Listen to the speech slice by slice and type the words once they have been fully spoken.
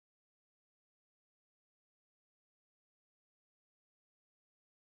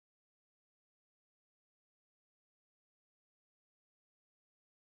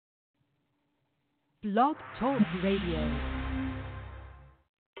Blog Talk Radio.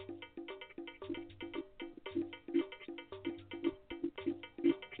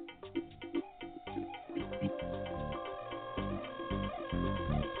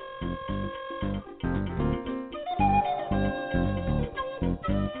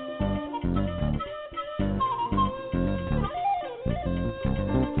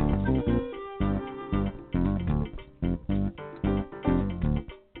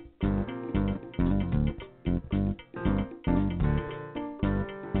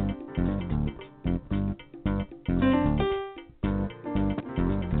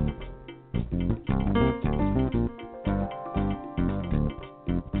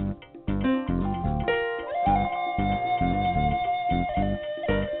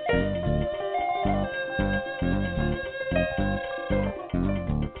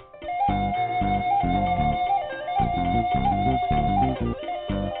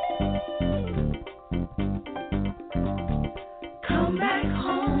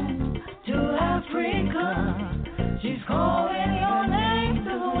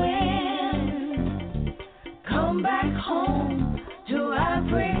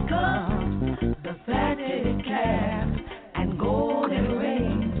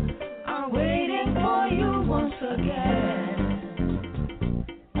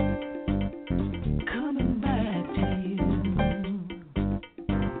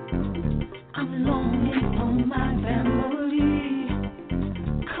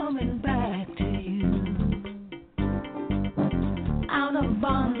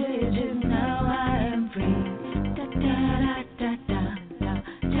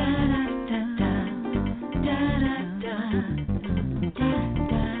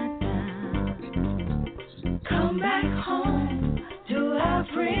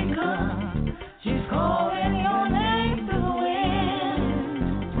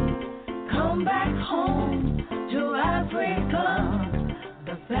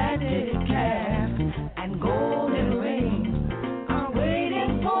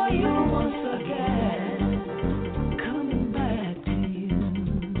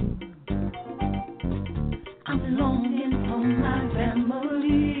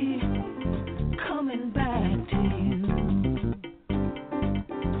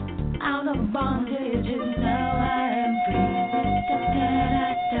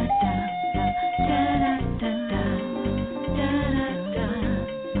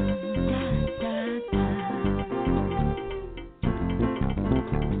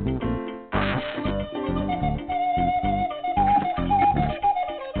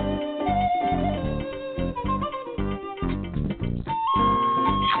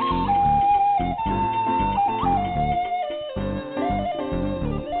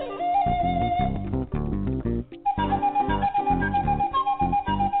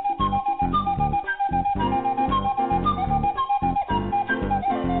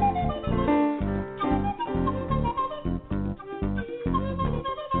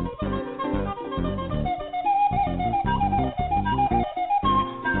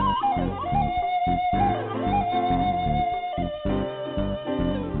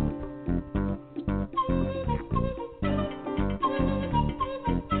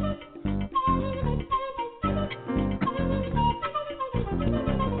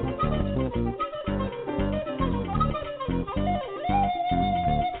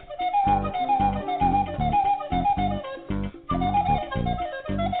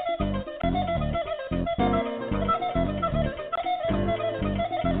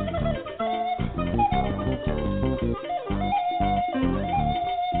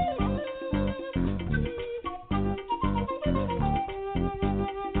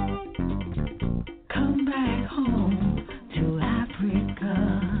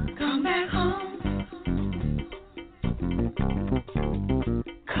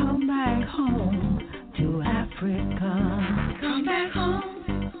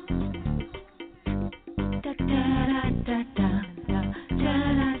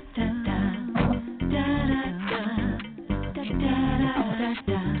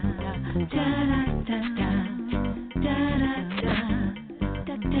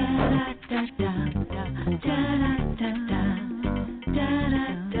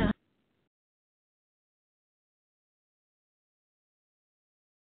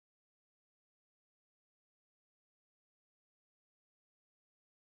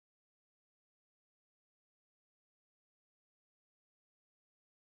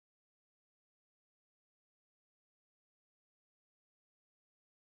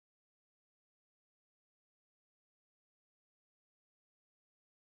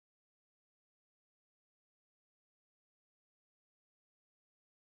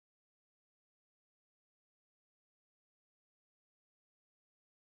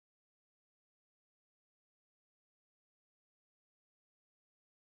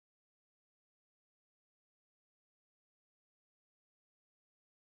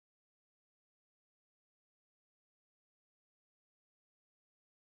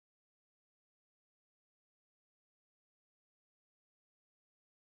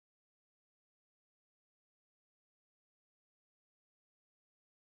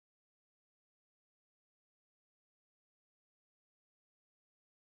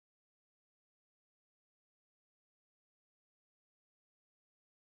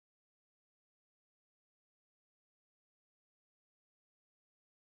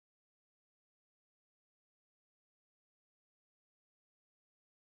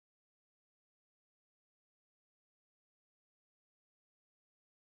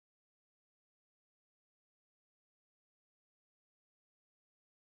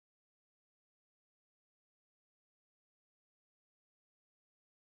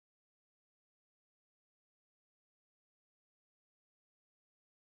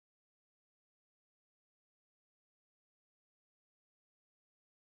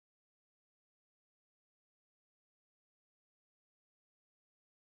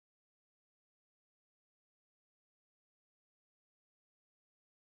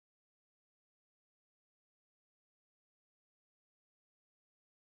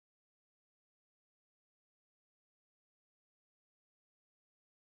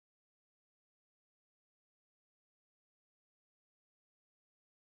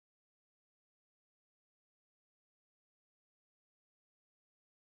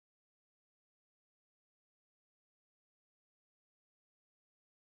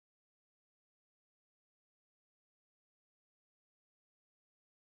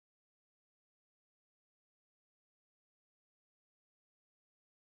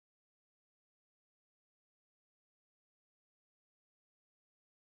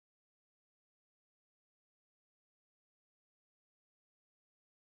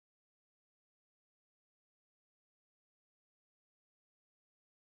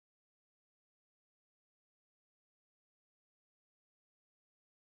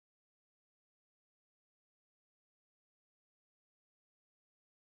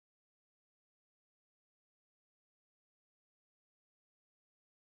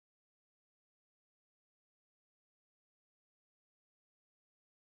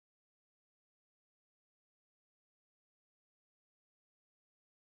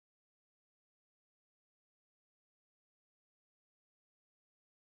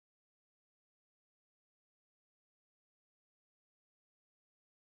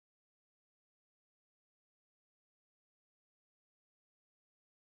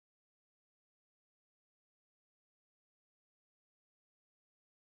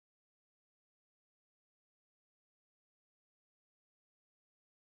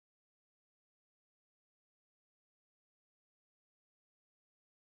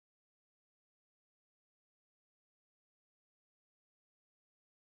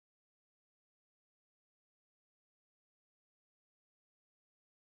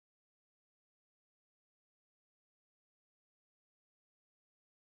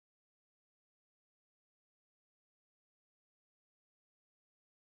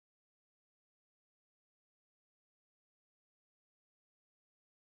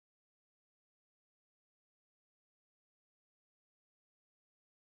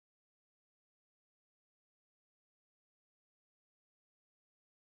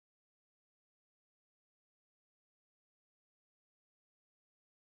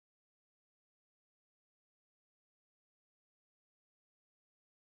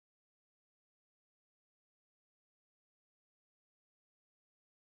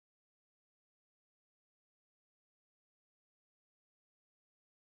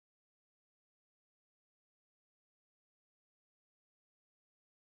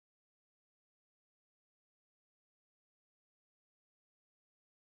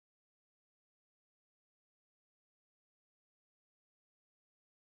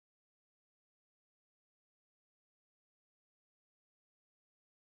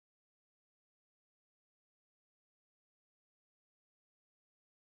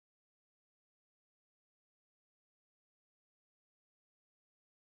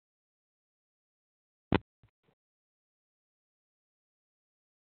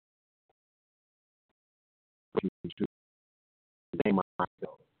 to name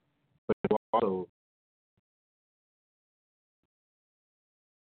myself, but it will also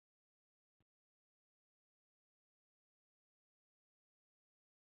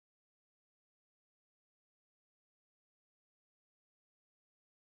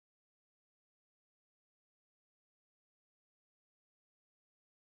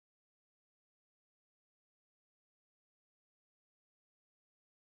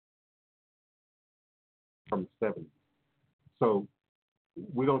from the 70s. So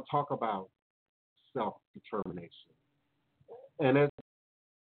we don't talk about self-determination. And as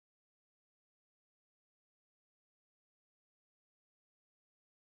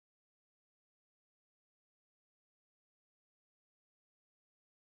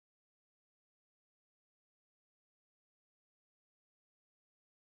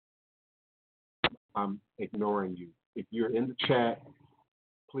I'm ignoring you, if you're in the chat,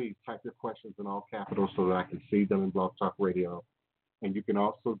 please type your questions in all capitals so that I can see them in Blog Talk Radio. And you can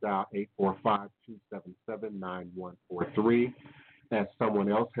also dial 845-277-9143. As someone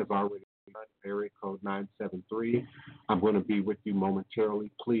else has already done, area code 973. I'm going to be with you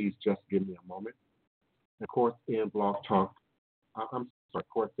momentarily. Please just give me a moment. Of course, in Blog Talk, I'm sorry, of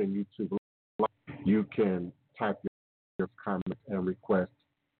course, in YouTube, you can type your comments and requests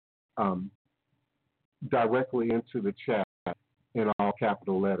directly into the chat in all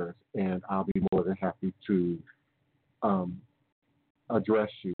capital letters, and I'll be more than happy to address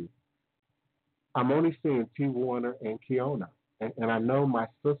you. I'm only seeing T. Warner and Kiona, and I know my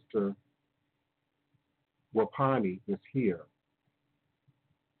sister Wapani is here.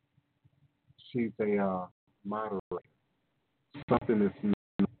 She's a moderator. Something is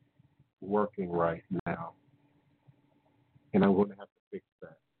not working right now, and I'm going to have to fix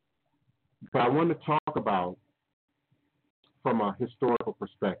that. But I want to talk about, from a historical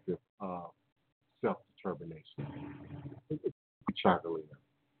perspective, self-determination.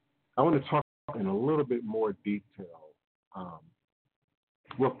 I want to talk in a little bit more detail.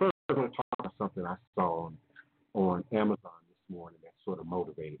 Well, first, I'm going to talk about something I saw on Amazon this morning that sort of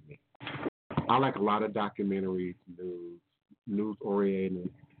motivated me. I like a lot of documentaries,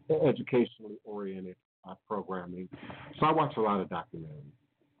 news-oriented, educationally oriented programming. So I watch a lot of documentaries.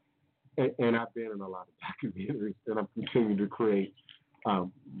 And I've been in a lot of documentaries, and I'm continuing to create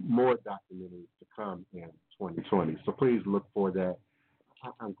more documentaries to come in 2020. So please look for that.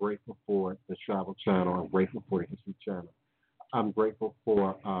 I'm grateful for the Travel Channel. I'm grateful for the History Channel. I'm grateful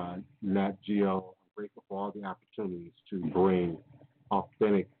for Nat Geo. I'm grateful for all the opportunities to bring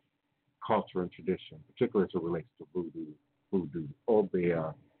authentic culture and tradition, particularly as it relates to voodoo,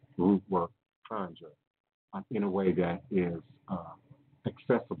 obeah, root work, conjure, in a way that is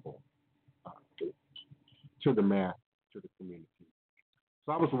accessible to the mass, to the community.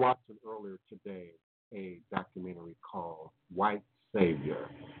 So I was watching earlier today a documentary called White Savior,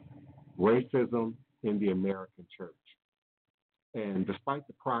 Racism in the American Church. And despite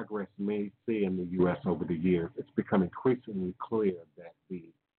the progress many see in the U.S. over the years, it's become increasingly clear that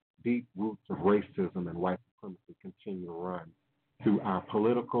the deep roots of racism and white supremacy continue to run through our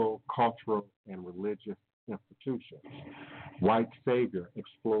political, cultural, and religious institutions. White Savior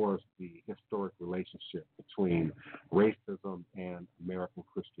explores the historic relationship between racism and American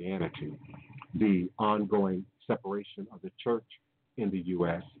Christianity, the ongoing separation of the church in the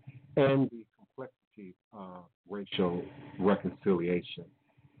U.S., and the complexities of racial reconciliation.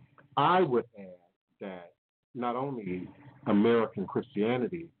 I would add that not only American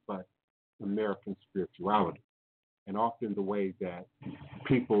Christianity, but American spirituality, and often the way that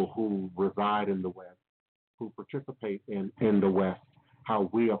people who reside in the West, who participate in the West, how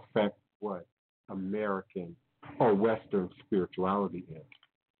we affect what American or Western spirituality is.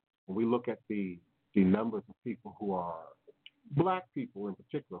 When we look at the numbers of people who are black people in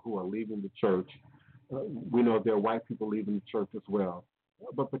particular who are leaving the church, we know there are white people leaving the church as well,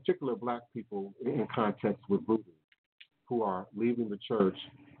 but particular black people in context with voodoo who are leaving the church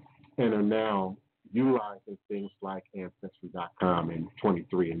and are now utilizing things like Ancestry.com and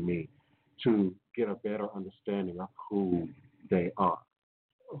 23andMe to get a better understanding of who they are,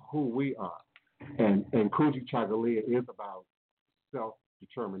 who we are. And Kuji Chagalia is about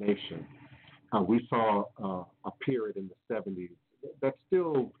self-determination. We saw a period in the 70s that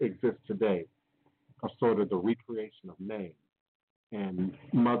still exists today, of sort of the recreation of names. And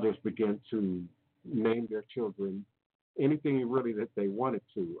mothers began to name their children anything really that they wanted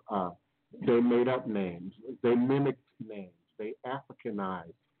to. They made up names. They mimicked names. They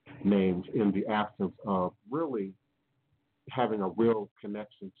Africanized names in the absence of really having a real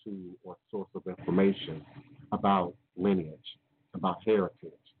connection to or source of information about lineage, about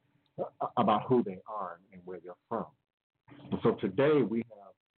heritage. about who they are and where they're from. And so today we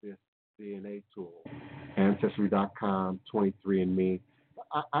have this DNA tool, Ancestry.com, 23andMe.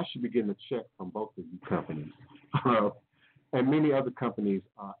 I should be getting a check from both of you companies. And many other companies,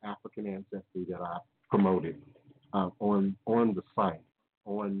 African Ancestry, that I promoted on the site,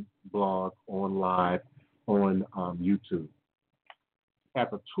 on blog, on live, on YouTube, as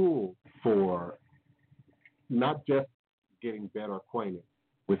a tool for not just getting better acquainted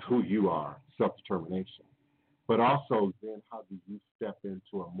with who you are, self-determination, but also then how do you step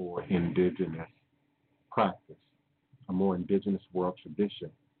into a more indigenous practice, a more indigenous world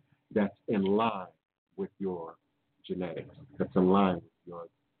tradition that's in line with your genetics, that's in line with your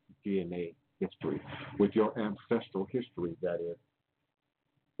DNA history, with your ancestral history that is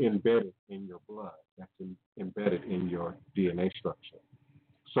embedded in your blood, that's embedded in your DNA structure.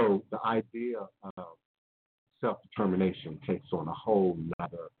 So the idea of self-determination takes on a whole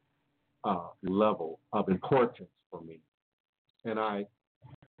nother level of importance for me. And I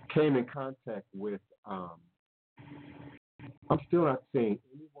came in contact with, I'm still not seeing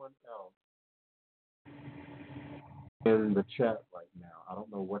anyone else in the chat right now. I don't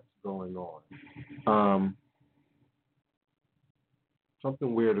know what's going on.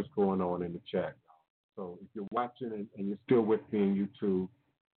 Something weird is going on in the chat. So if you're watching and you're still with me on YouTube,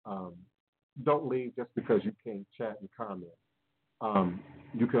 don't leave just because you can't chat and comment.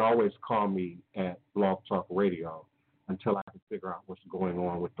 You can always call me at Blog Talk Radio until I can figure out what's going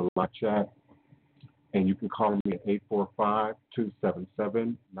on with the live chat. And you can call me at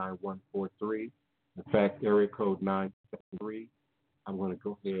 845-277-9143. In fact, area code 973. I'm going to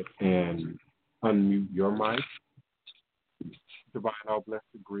go ahead and unmute your mic. Divine all blessed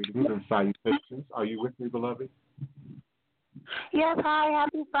greetings and salutations. Are you with me, beloved? Yes, hi,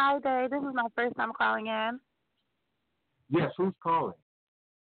 happy Friday. This is my first time calling in. Yes, who's calling?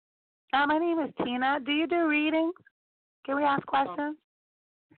 My name is Tina. Do you do readings? Can we ask questions?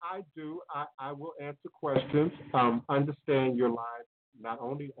 I do. I will answer questions. Understand you're live not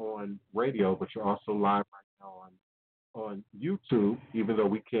only on radio, but you're also live right now on YouTube, even though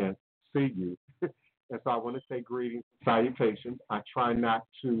we can't see you. And so I want to say greetings, salutations. I try not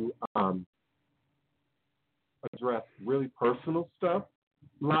to address really personal stuff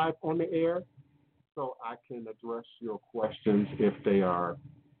live on the air, so I can address your questions if they are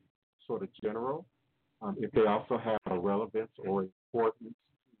sort of general, if they also have a relevance or importance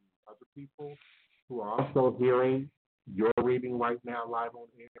to other people who are also hearing your reading right now live on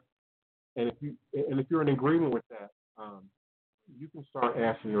air. And if you're in agreement with that, you can start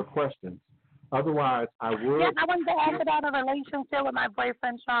asking your questions. Otherwise, I would. Yes, I wanted to ask about a relationship with my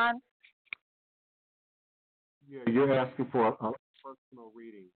boyfriend, Sean. Yeah, you're asking for a personal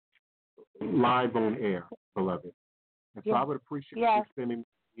reading live on air, beloved. And so I would appreciate you sending an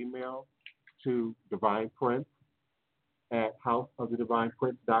email to Divine Prince at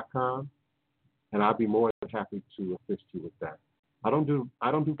houseofthedivineprince.com, and I'll be more than happy to assist you with that. I don't do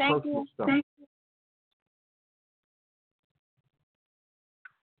personal stuff.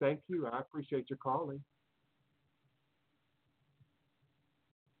 Thank you. I appreciate your calling.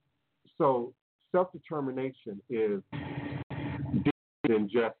 So self-determination is deeper than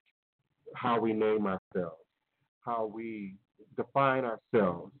just how we name ourselves, how we define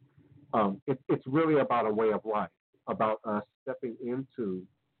ourselves. It's really about a way of life, about us stepping into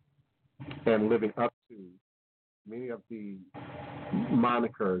and living up to many of the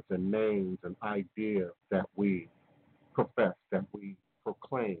monikers and names and ideas that we profess, that we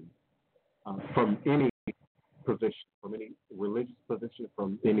proclaim from any position, from any religious position,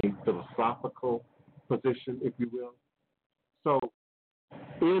 from any philosophical position, if you will. So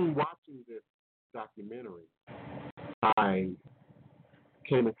in watching this documentary, I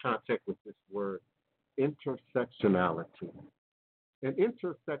came in contact with this word, intersectionality. And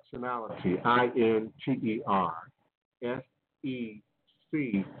intersectionality, intersectionality, is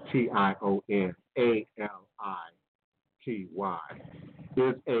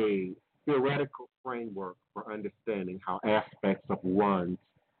a theoretical framework for understanding how aspects of one's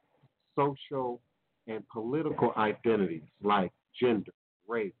social and political identities like gender,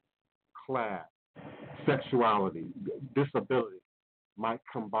 race, class, sexuality, disability might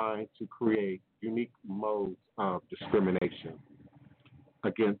combine to create unique modes of discrimination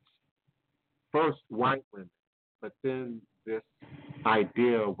against first white women, but then this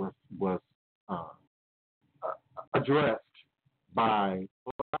idea was addressed by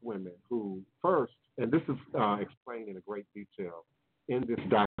black women who first, and this is explained in a great detail in this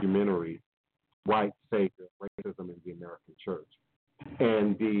documentary, White Savior, Racism in the American Church,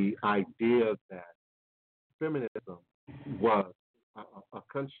 and the idea that feminism was a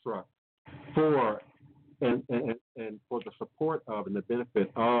construct for and for the support of and the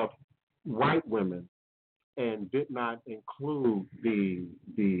benefit of white women, and did not include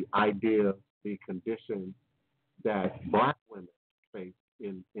the ideas, the conditions that black women face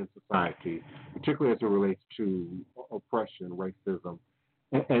in society, particularly as it relates to oppression, racism.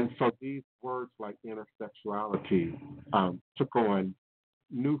 And so these words like intersexuality took on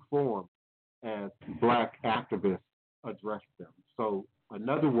new form as black activists addressed them. So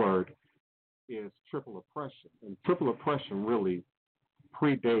another word is triple oppression, and triple oppression really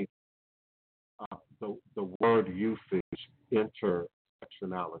predates the word usage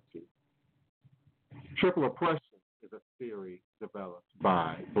intersectionality. Triple oppression is a theory developed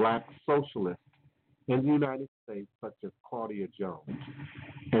by black socialists in the United States, such as Claudia Jones.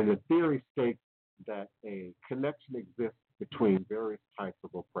 And the theory states that a connection exists between various types of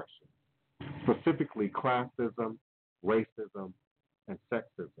oppression, specifically classism, racism, and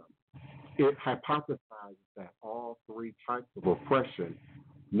sexism. It hypothesizes that all three types of oppression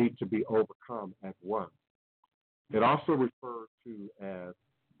need to be overcome at once. It also refers to as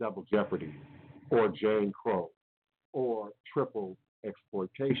double jeopardy, or Jane Crow, or triple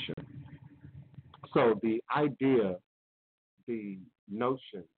exploitation. So the idea, the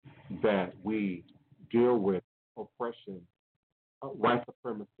notion that we deal with oppression, white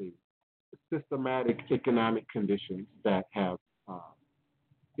supremacy, systematic economic conditions that have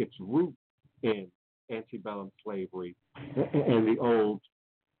its root in antebellum slavery and the old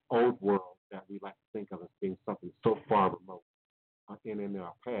world that we like to think of as being something so far remote in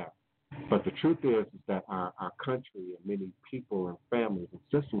our past. But the truth is that our country and many people and families and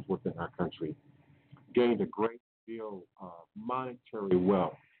systems within our country gained a great deal of monetary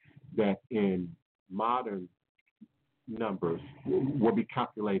wealth that in modern numbers will be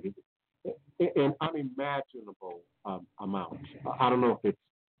calculated in unimaginable amounts. I don't know if it's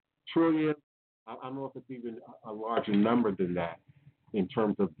trillions. I don't know if it's even a larger number than that in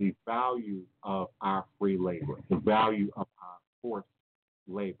terms of the value of our free labor, the value of our forced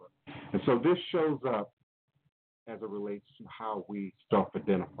labor. And so this shows up as it relates to how we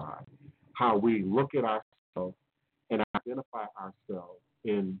self-identify, how we look at ourselves and identify ourselves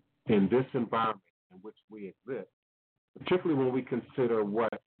in this environment in which we exist, particularly when we consider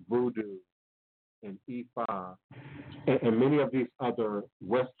what voodoo and Ifa and many of these other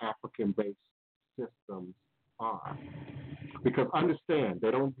West African-based systems are. Because understand,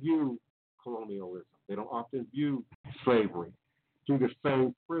 they don't view colonialism. They don't often view slavery through the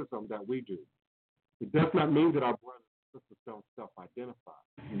same prism that we do. It does not mean that our brothers and sisters don't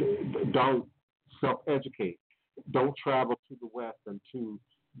self-identify, don't self-educate, don't travel to the West and to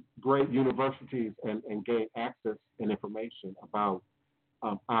great universities and gain access and information about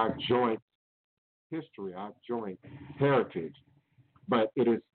our joint history, our joint heritage. But it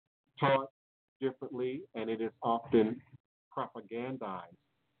is taught differently, and it is often propagandized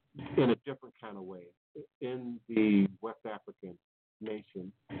in a different kind of way in the West African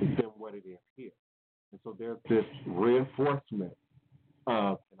nation than what it is here. And so there's this reinforcement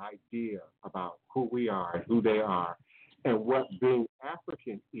of an idea about who we are and who they are and what being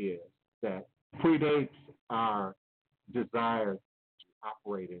African is that predates our desire to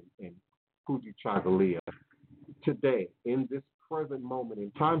operate in VoodooTyE today, in this present moment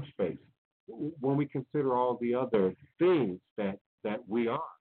in time space, when we consider all the other things that we are.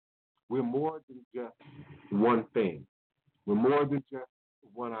 We're more than just one thing. We're more than just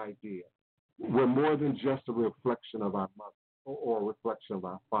one idea. We're more than just a reflection of our mother or a reflection of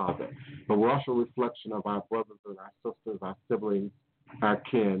our father, but we're also a reflection of our brothers and our sisters, our siblings, our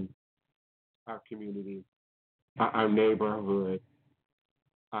kin, our community, our neighborhood,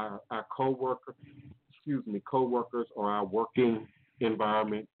 our co-workers or our working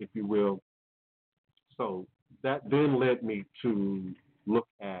environment, if you will. So that then led me to look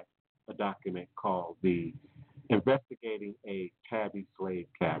at a document called the Investigating a Tabby Slave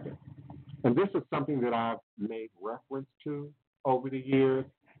Cabin. And this is something that I've made reference to over the years.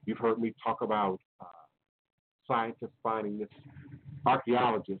 You've heard me talk about scientists finding this,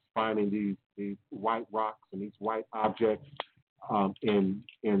 archaeologists finding these white rocks and these white objects in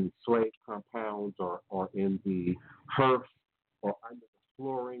slave compounds or in the hearth or under the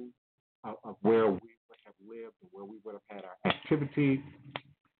flooring of where we would have lived and where we would have had our activity,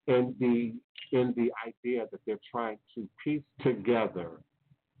 in the idea that they're trying to piece together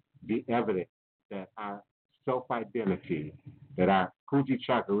the evidence that our self-identity, that our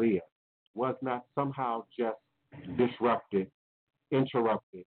VoodooTyE was not somehow just disrupted,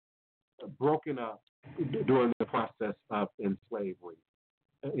 interrupted, broken up during the process of enslavement,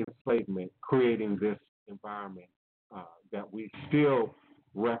 creating this environment that we still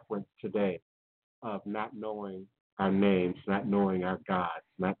reference today of not knowing our names, not knowing our gods,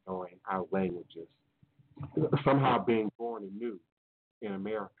 not knowing our languages, somehow being born anew in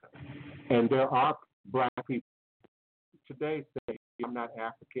America. And there are black people today say, I'm not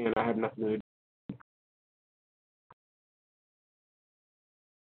African, I have nothing to do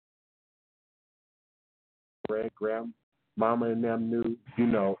with grandmama and them knew,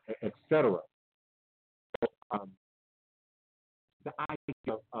 etc. The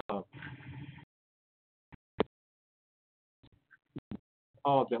idea of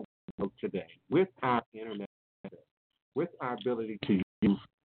all that we know today, with our internet, with our ability to use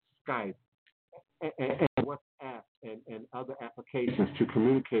Skype and WhatsApp and other applications to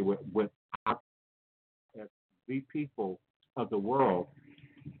communicate with our, as the people of the world,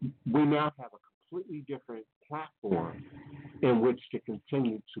 we now have a completely different platform in which to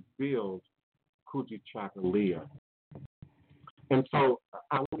continue to build VoodooTyE. And so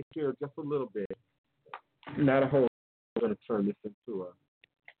I want to share just a little bit, not a whole. I'm going to turn this into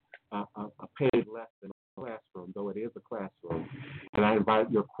a paid lesson, a classroom, though it is a classroom. And I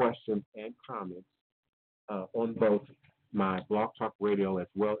invite your questions and comments on both my Blog Talk Radio as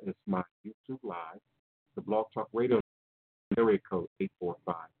well as my YouTube Live. The Blog Talk Radio area code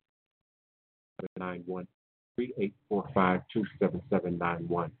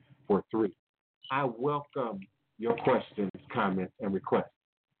 845-791-3845-277-9143. I welcome your questions, comments, and requests.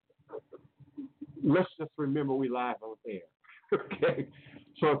 Let's just remember we live on air, okay?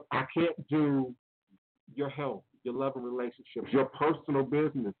 So if I can't do your health, your love and relationships, your personal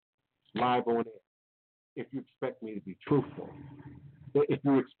business live on air, if you expect me to be truthful, if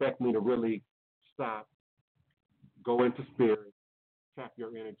you expect me to really stop, go into spirit, tap your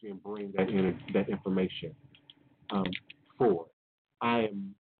energy, and bring that information forward, I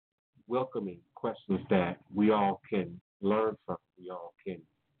am welcoming questions that we all can learn from, we all can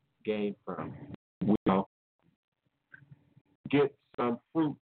gain from, we all get some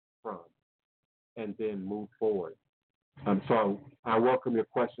fruit from, and then move forward. So I welcome your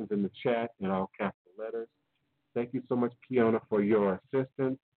questions in the chat in all capital letters. Thank you so much, Kiona, for your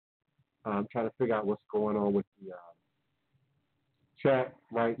assistance. I'm trying to figure out what's going on with the chat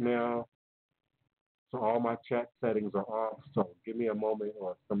right now. So all my chat settings are off, so give me a moment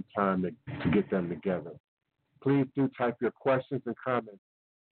or some time to get them together. Please do type your questions and comments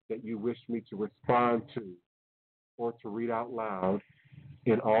that you wish me to respond to or to read out loud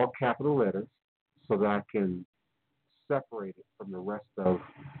in all capital letters so that I can separate it from the rest of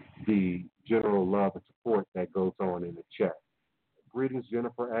the general love and support that goes on in the chat. Greetings,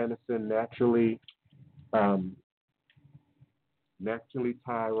 Jennifer Anderson, Naturally Tyra,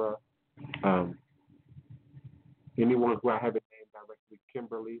 anyone who I haven't named directly,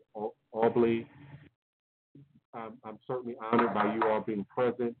 Kimberly Aubley. I'm certainly honored by you all being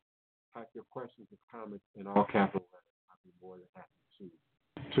present. Type your questions and comments in all capital letters. I'll be more than happy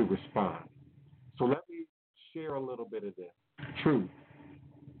to respond. So let me share a little bit of this truth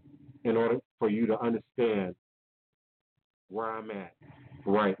in order for you to understand where I'm at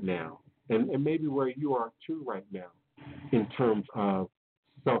right now, and maybe where you are too right now in terms of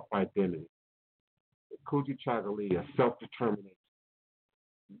self-identity. VoodooTyE, self-determination.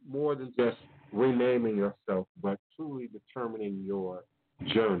 More than just renaming yourself, but truly determining your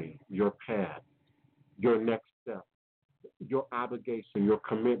journey, your path, your next step, your obligation, your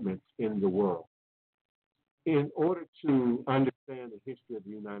commitments in the world. In order to understand the history of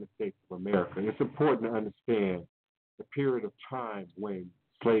the United States of America, it's important to understand the period of time when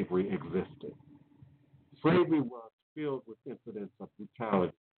slavery existed. Slavery was filled with incidents of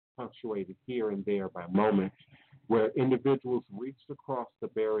brutality, punctuated here and there by moments where individuals reached across the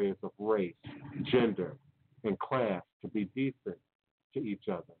barriers of race, gender, and class to be decent to each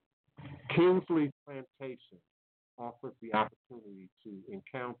other. Kingsley Plantation offers the opportunity to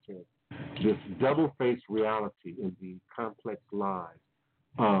encounter this double-faced reality in the complex lives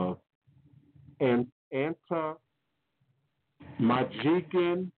of Anta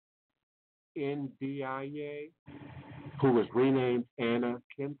Majigan Ndiaye, who was renamed Anna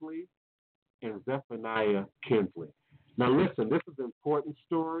Kinsley, and Zephaniah Kinsley. Now listen, this is an important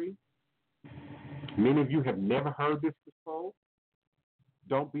story. Many of you have never heard this before.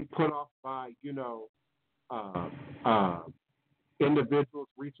 Don't be put off by, individuals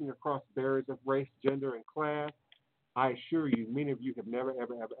reaching across barriers of race, gender, and class. I assure you, many of you have never,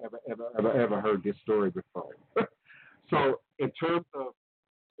 ever heard this story before. So in terms of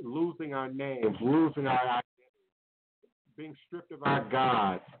losing our names, losing our identity, being stripped of our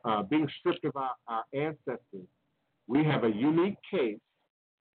gods, being stripped of our ancestors, we have a unique case,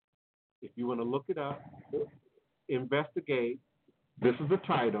 if you want to look it up, investigate, this is the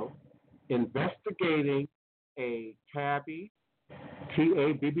title, Investigating a Tabby,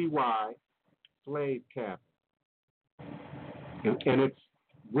 Tabby, slave cabin. And it's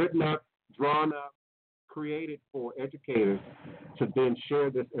written up, drawn up, created for educators to then share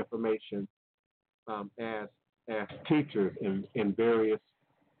this information as teachers in various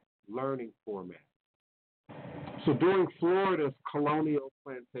learning formats. So during Florida's colonial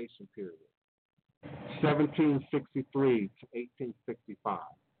plantation period, 1763 to 1865,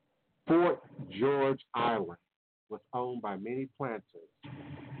 Fort George Island was owned by many planters.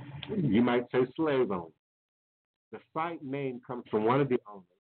 You might say slave owners. The site name comes from one of the owners,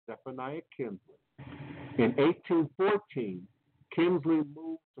 Zephaniah Kinsley. In 1814, Kinsley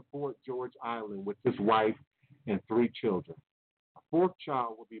moved to Fort George Island with his wife and 3 children. A 4th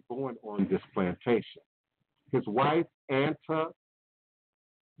child will be born on this plantation. His wife, Anta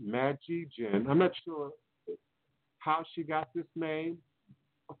Majijan, I'm not sure how she got this name,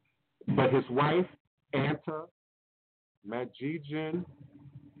 but his wife, Anta Majijan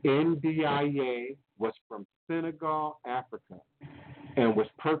Ndiaye, was from Senegal, Africa, and was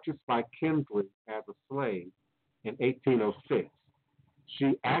purchased by Kinsley as a slave in 1806.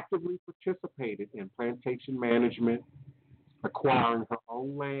 She actively participated in plantation management, acquiring her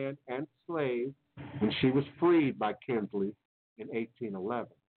own land and slaves when she was freed by Kinsley in 1811.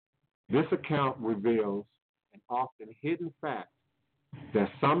 This account reveals an often hidden fact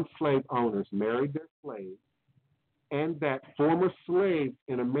that some slave owners married their slaves and that former slaves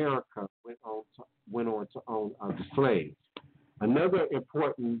in America went on to own other slaves. Another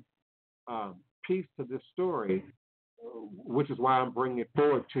important piece to this story, which is why I'm bringing it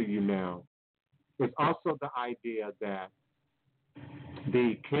forward to you now, is also the idea that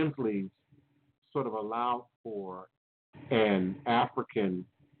the Kinsleys sort of allowed for an African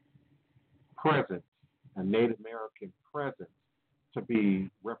presence, a Native American presence, to be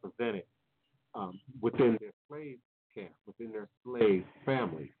represented within their slave camp, within their slave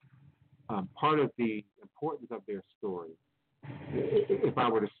family. Part of the importance of their story, if I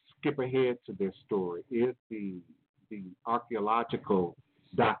were to skip ahead to their story, is the archaeological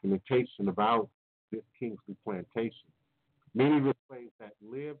documentation about this Kingsley plantation. Many of the slaves that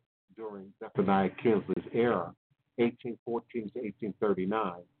lived during Zephaniah Kinsley's era, 1814 to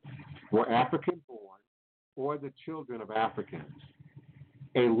 1839, were African born or the children of Africans.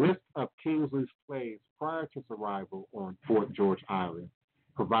 A list of Kingsley's slaves prior to his arrival on Fort George Island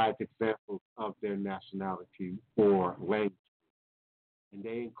provides examples of their nationality or language. And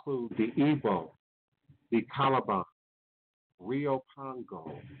they include the Igbo, the Calaban, Rio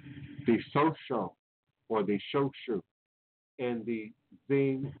Pongo, the Sosho or the Shoshu, and the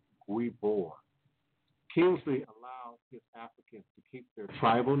Zingwibor. Kingsley allowed his Africans to keep their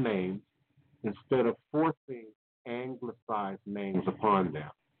tribal names instead of forcing anglicized names upon them.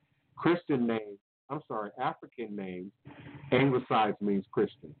 African names, anglicized means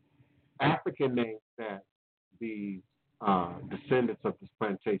Christian. African names that the descendants of this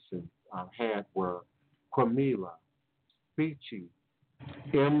plantation had were Kwamila, Fichi,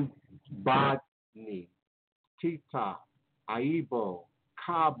 Mbadni, Tita, Aibo,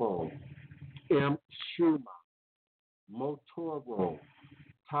 Cabo, Shuma, Motoro,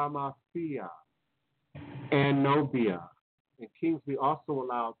 Tamafia, and Nobia. And Kingsley also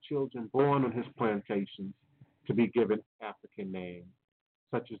allowed children born on his plantations to be given African names,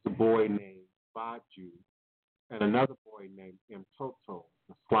 such as the boy named Baju and another boy named Mtoto,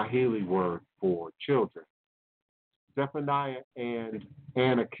 the Swahili word for children. Zephaniah and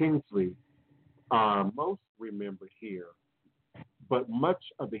Anna Kingsley are most remembered here, but much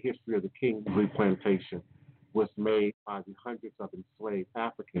of the history of the Kingsley plantation was made by the hundreds of enslaved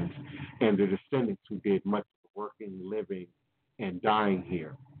Africans and their descendants who did much of the working, living, and dying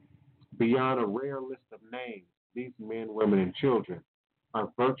here. Beyond a rare list of names, these men, women, and children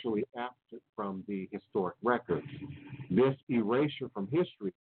are virtually absent from the historic records. This erasure from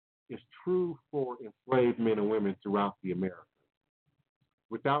history is true for enslaved men and women throughout the Americas.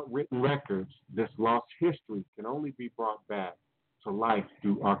 Without written records, this lost history can only be brought back to life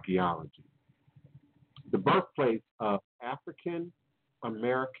through archaeology. The birthplace of African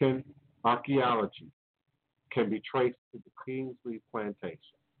American archaeology can be traced to the Kingsley plantation.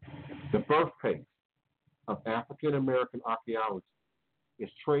 The birthplace of African American archaeology is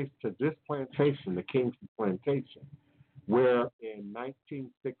traced to this plantation, the Kingsley plantation, where in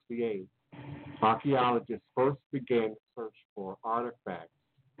 1968, archaeologists first began to search for artifacts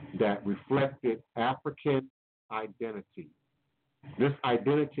that reflected African identity. This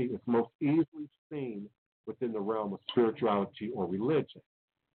identity is most easily seen within the realm of spirituality or religion,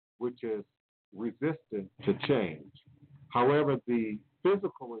 which is resistant to change. However, the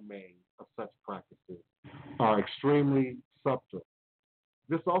physical remains of such practices are extremely subtle.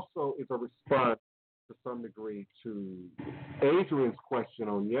 This also is a response to some degree to Adrian's question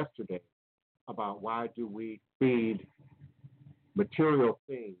on yesterday about why do we feed material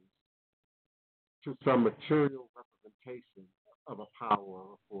things to some material representation of a power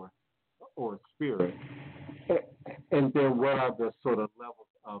or a force or a spirit. And then what are the sort of levels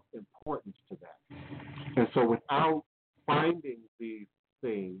of importance to that? And so without finding these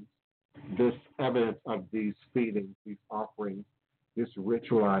things, this evidence of these feedings, these offerings, this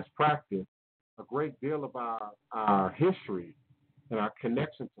ritualized practice, a great deal of our history and our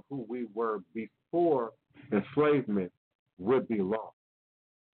connection to who we were before enslavement would be lost.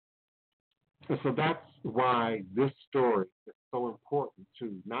 And so that's why this story is so important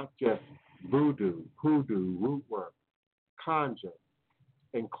to not just voodoo, hoodoo, root work, conjure,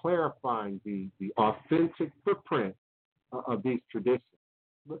 and clarifying the authentic footprint of these traditions.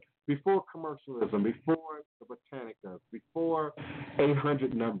 Before commercialism, before the Britannica, before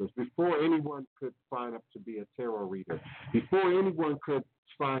 800 numbers, before anyone could sign up to be a tarot reader, before anyone could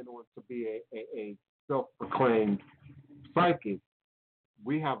sign on to be a self-proclaimed psychic,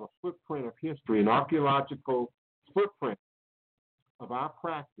 we have a footprint of history, an archaeological footprint of our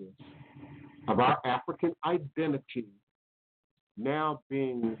practice, of our African identity now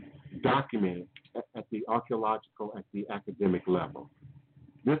being documented at the archaeological, at the academic level.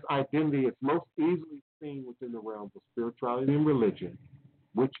 This identity is most easily seen within the realms of spirituality and religion,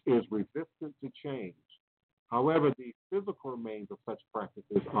 which is resistant to change. However, the physical remains of such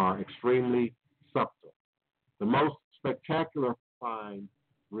practices are extremely subtle. The most spectacular find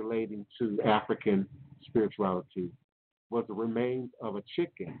relating to African spirituality was the remains of a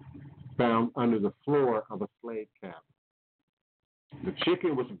chicken found under the floor of a slave cabin. The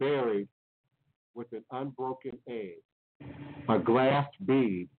chicken was buried with an unbroken egg, a glass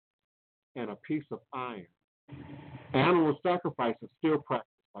bead, and a piece of iron. Animal sacrifice is still practiced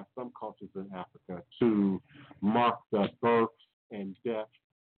by some cultures in Africa to mark the births and deaths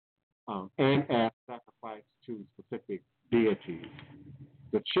and as sacrifice to specific deities.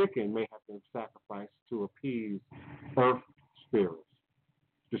 The chicken may have been sacrificed to appease earth spirits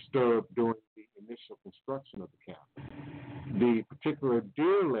disturbed during the initial construction of the cabin. The particular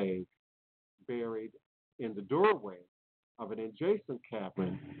deer leg buried in the doorway of an adjacent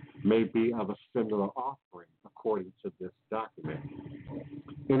cabin may be of a similar offering, according to this document.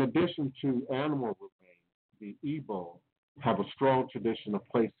 In addition to animal remains, the Igbo have a strong tradition of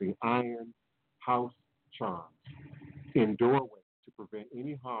placing iron house charms in doorways to prevent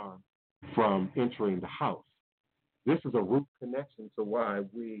any harm from entering the house. This is a root connection to why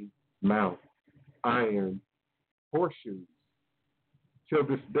we mount iron horseshoes till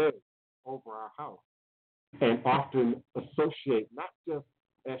this day over our house and often associate not just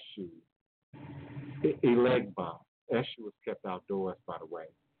Eshu, Elegba. Eshu is kept outdoors, by the way.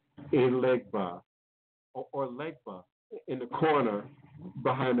 Elegba or Legba in the corner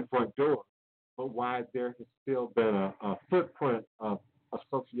behind the front door, but why there has still been a footprint of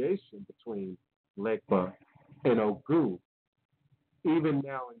association between Legba and Ogu. Even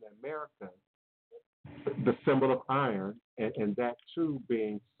now in America, the symbol of iron, and that too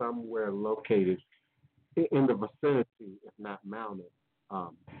being somewhere located in the vicinity, if not mounted,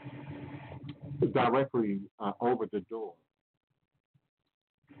 directly over the door.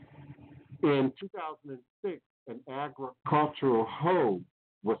 In 2006, an agricultural hoe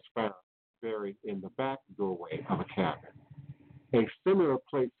was found buried in the back doorway of a cabin. A similar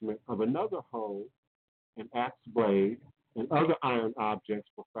placement of another hoe, an axe blade, and other iron objects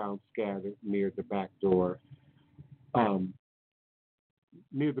were found scattered near the back door of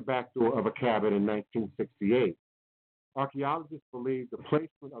a cabin in 1968. Archaeologists believe the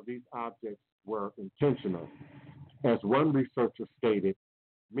placement of these objects were intentional. As one researcher stated,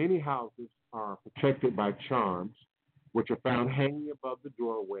 many houses are protected by charms, which are found hanging above the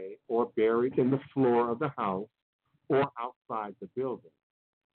doorway or buried in the floor of the house or outside the building.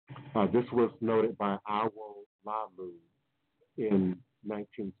 This was noted by Awo Lalu in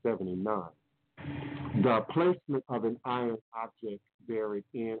 1979. The placement of an iron object buried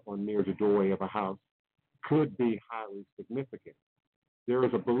in or near the doorway of a house could be highly significant. There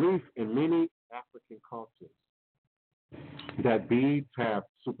is a belief in many African cultures that beads have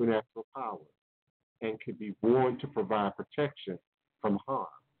supernatural power and can be worn to provide protection from harm.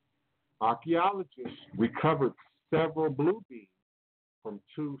 Archaeologists recovered several blue beads from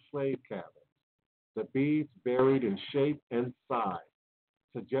 2 slave cabins. The beads varied in shape and size,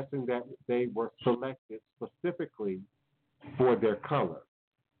 suggesting that they were selected specifically for their color.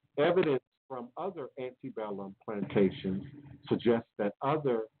 Evidence from other antebellum plantations suggests that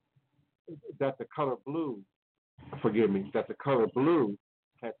the color blue, that the color blue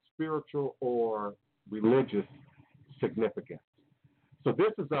had spiritual or religious significance. So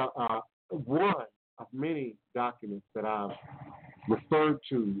this is one of many documents that I've referred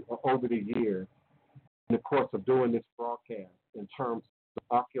to over the years in the course of doing this broadcast in terms of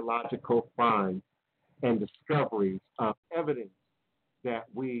archaeological finds and discoveries of evidence that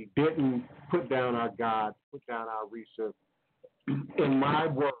we didn't put down our gods, put down our research. In my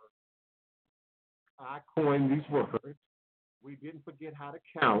words, I coined these words. We didn't forget how to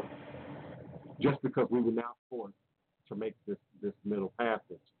count just because we were now forced to make this middle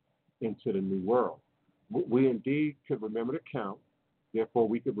passage into the new world. We indeed could remember to count. Therefore,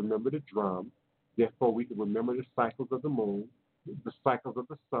 we could remember the drum. Therefore, we could remember the cycles of the moon, the cycles of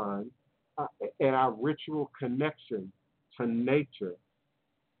the sun, and our ritual connection to nature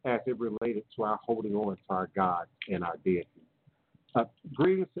as it related to our holding on to our God and our deity.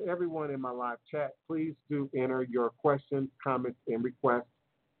 Greetings to everyone in my live chat. Please do enter your questions, comments, and requests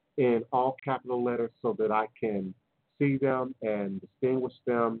in all capital letters so that I can see them and distinguish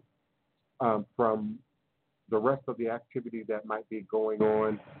them from the rest of the activity that might be going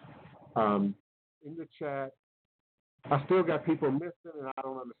on. In the chat, I still got people missing, and I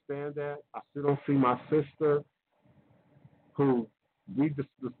don't understand that. I still don't see my sister, who we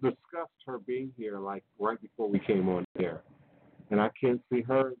discussed her being here like right before we came on there. And I can't see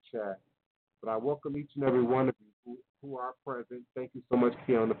her in chat. But I welcome each and every one of you who are present. Thank you so much,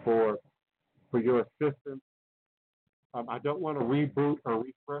 Kiana, for your assistance. I don't want to reboot or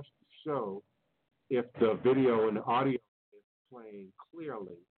refresh the show if the video and the audio is playing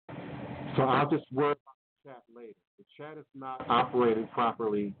clearly. So I'll just worry about the chat later. The chat is not operating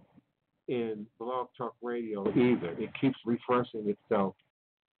properly in Blog Talk Radio either. It keeps refreshing itself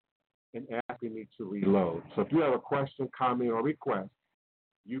and asking me to reload. So if you have a question, comment, or request,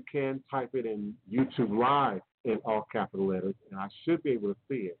 you can type it in YouTube Live in all capital letters, and I should be able to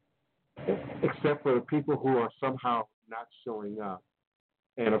see it, except for the people who are somehow not showing up.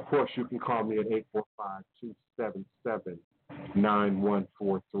 And, of course, you can call me at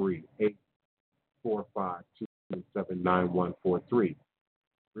 845-277-9143, 845-277-9143.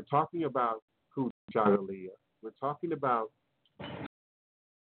 We're talking about Hoodoo Jagalia. We're talking about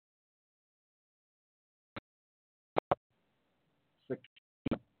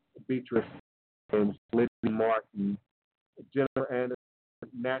Beatrice and Liddy Martin, Jennifer Anderson,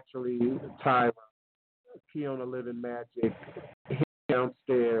 Naturally, Tyra, Kiona Living Magic,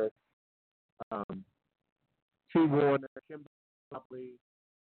 Downstairs, T. Warner, Kimberly,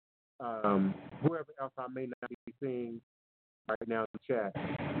 whoever else I may not be seeing right now in the chat.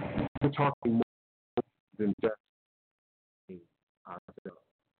 We're talking more than just ourselves.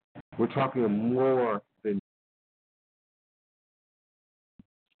 We're talking more than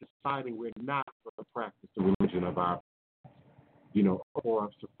deciding we're not going to practice the religion of our, or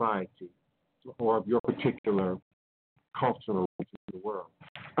of society, or of your particular cultural region in the world.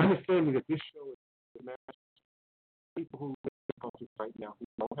 Understanding that this show is the people who live in culture right now who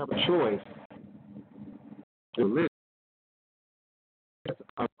don't have a choice to live.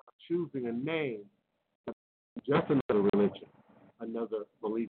 Of choosing a name, just another religion, another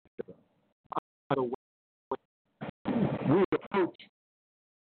belief system. We approach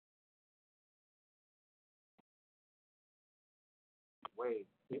way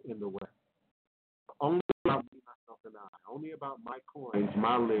in the West. Only about me, myself, and I. Only about my coins,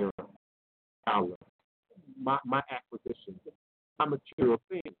 my lira, dollar, my acquisitions, my material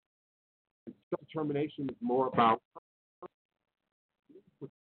things. Self-determination is more about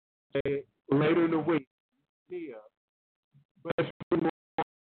later in the week, but it's more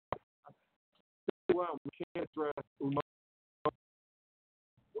well, we can't address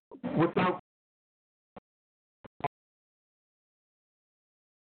without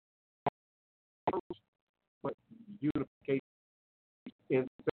but unification in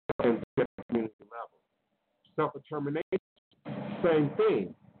community level. Self-determination, same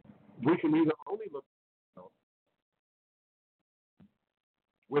thing. We can either only look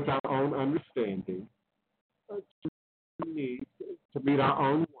with our own understanding to meet our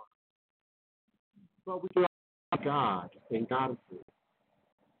own wants, but we can also God and goddesses.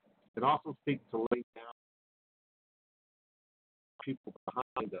 It also speaks to lay down people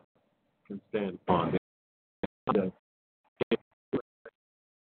behind us can stand upon it.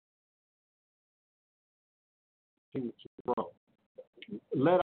 Continue to grow.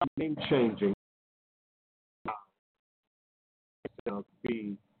 Let our name changing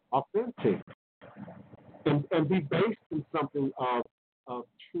be authentic and be based in something of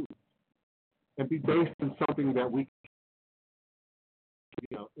truth. based on something that we,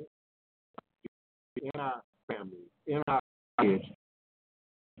 you know, in our families, in our kids,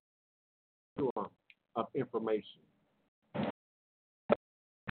 of information.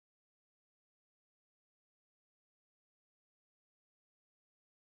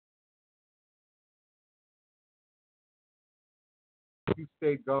 You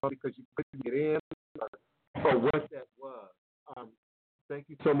stayed gone because you couldn't get in, or what that was. Thank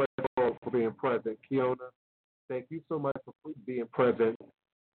you so much for being present, Kiona. Thank you so much for being present.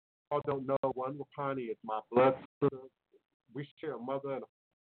 I don't know, one Wapani is my blood sister. We share a mother and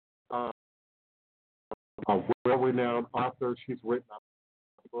a well-renowned author. She's written a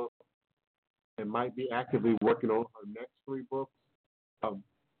book and might be actively working on her next 3 books.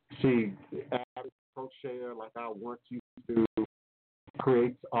 She added crocheter like I once used to,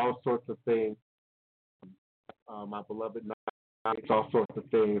 creates all sorts of things. My beloved makes all sorts of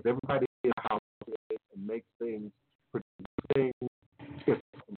things. Everybody in the house makes things, produces things. It's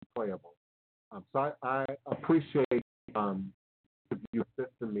unplayable. So I appreciate you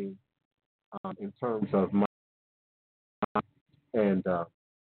assisting me in terms of my and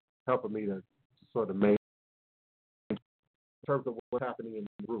helping me to sort of make in terms of what's happening in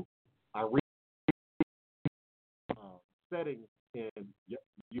the group. I read settings in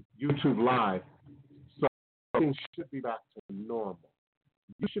YouTube Live, so things should be back to normal.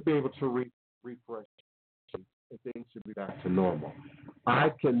 You should be able to refresh, and things should be back to normal. I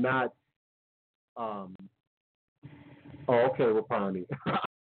cannot. Okay, Rapani.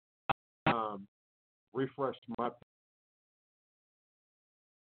 Refresh my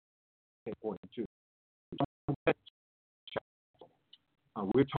point too.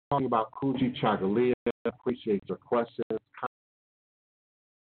 We're talking about Kuji Chagalia. Appreciate your questions.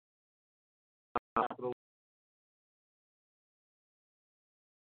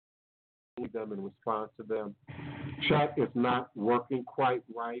 Them and respond to them. Chat is not working quite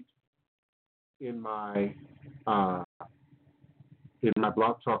right in my Blog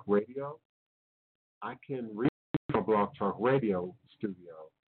Talk Radio. I can read my Blog Talk Radio studio.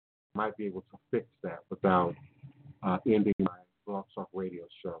 Might be able to fix that without ending my Blog Talk Radio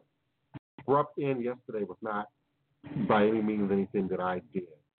show. Abrupt end yesterday was not by any means anything that I did.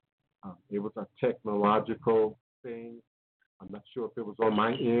 It was a technological thing. I'm not sure if it was on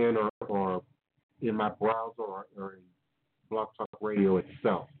my end or in my browser or in Blog Talk Radio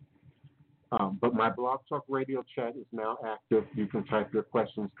itself. But my Blog Talk Radio chat is now active. You can type your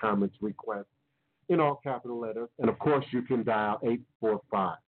questions, comments, requests in all capital letters. And, of course, you can dial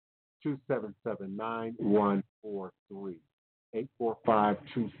 845-277-9143.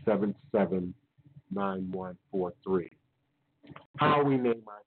 845-277-9143. How we name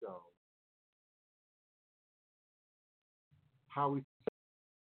our show. How we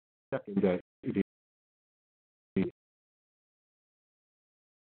second day.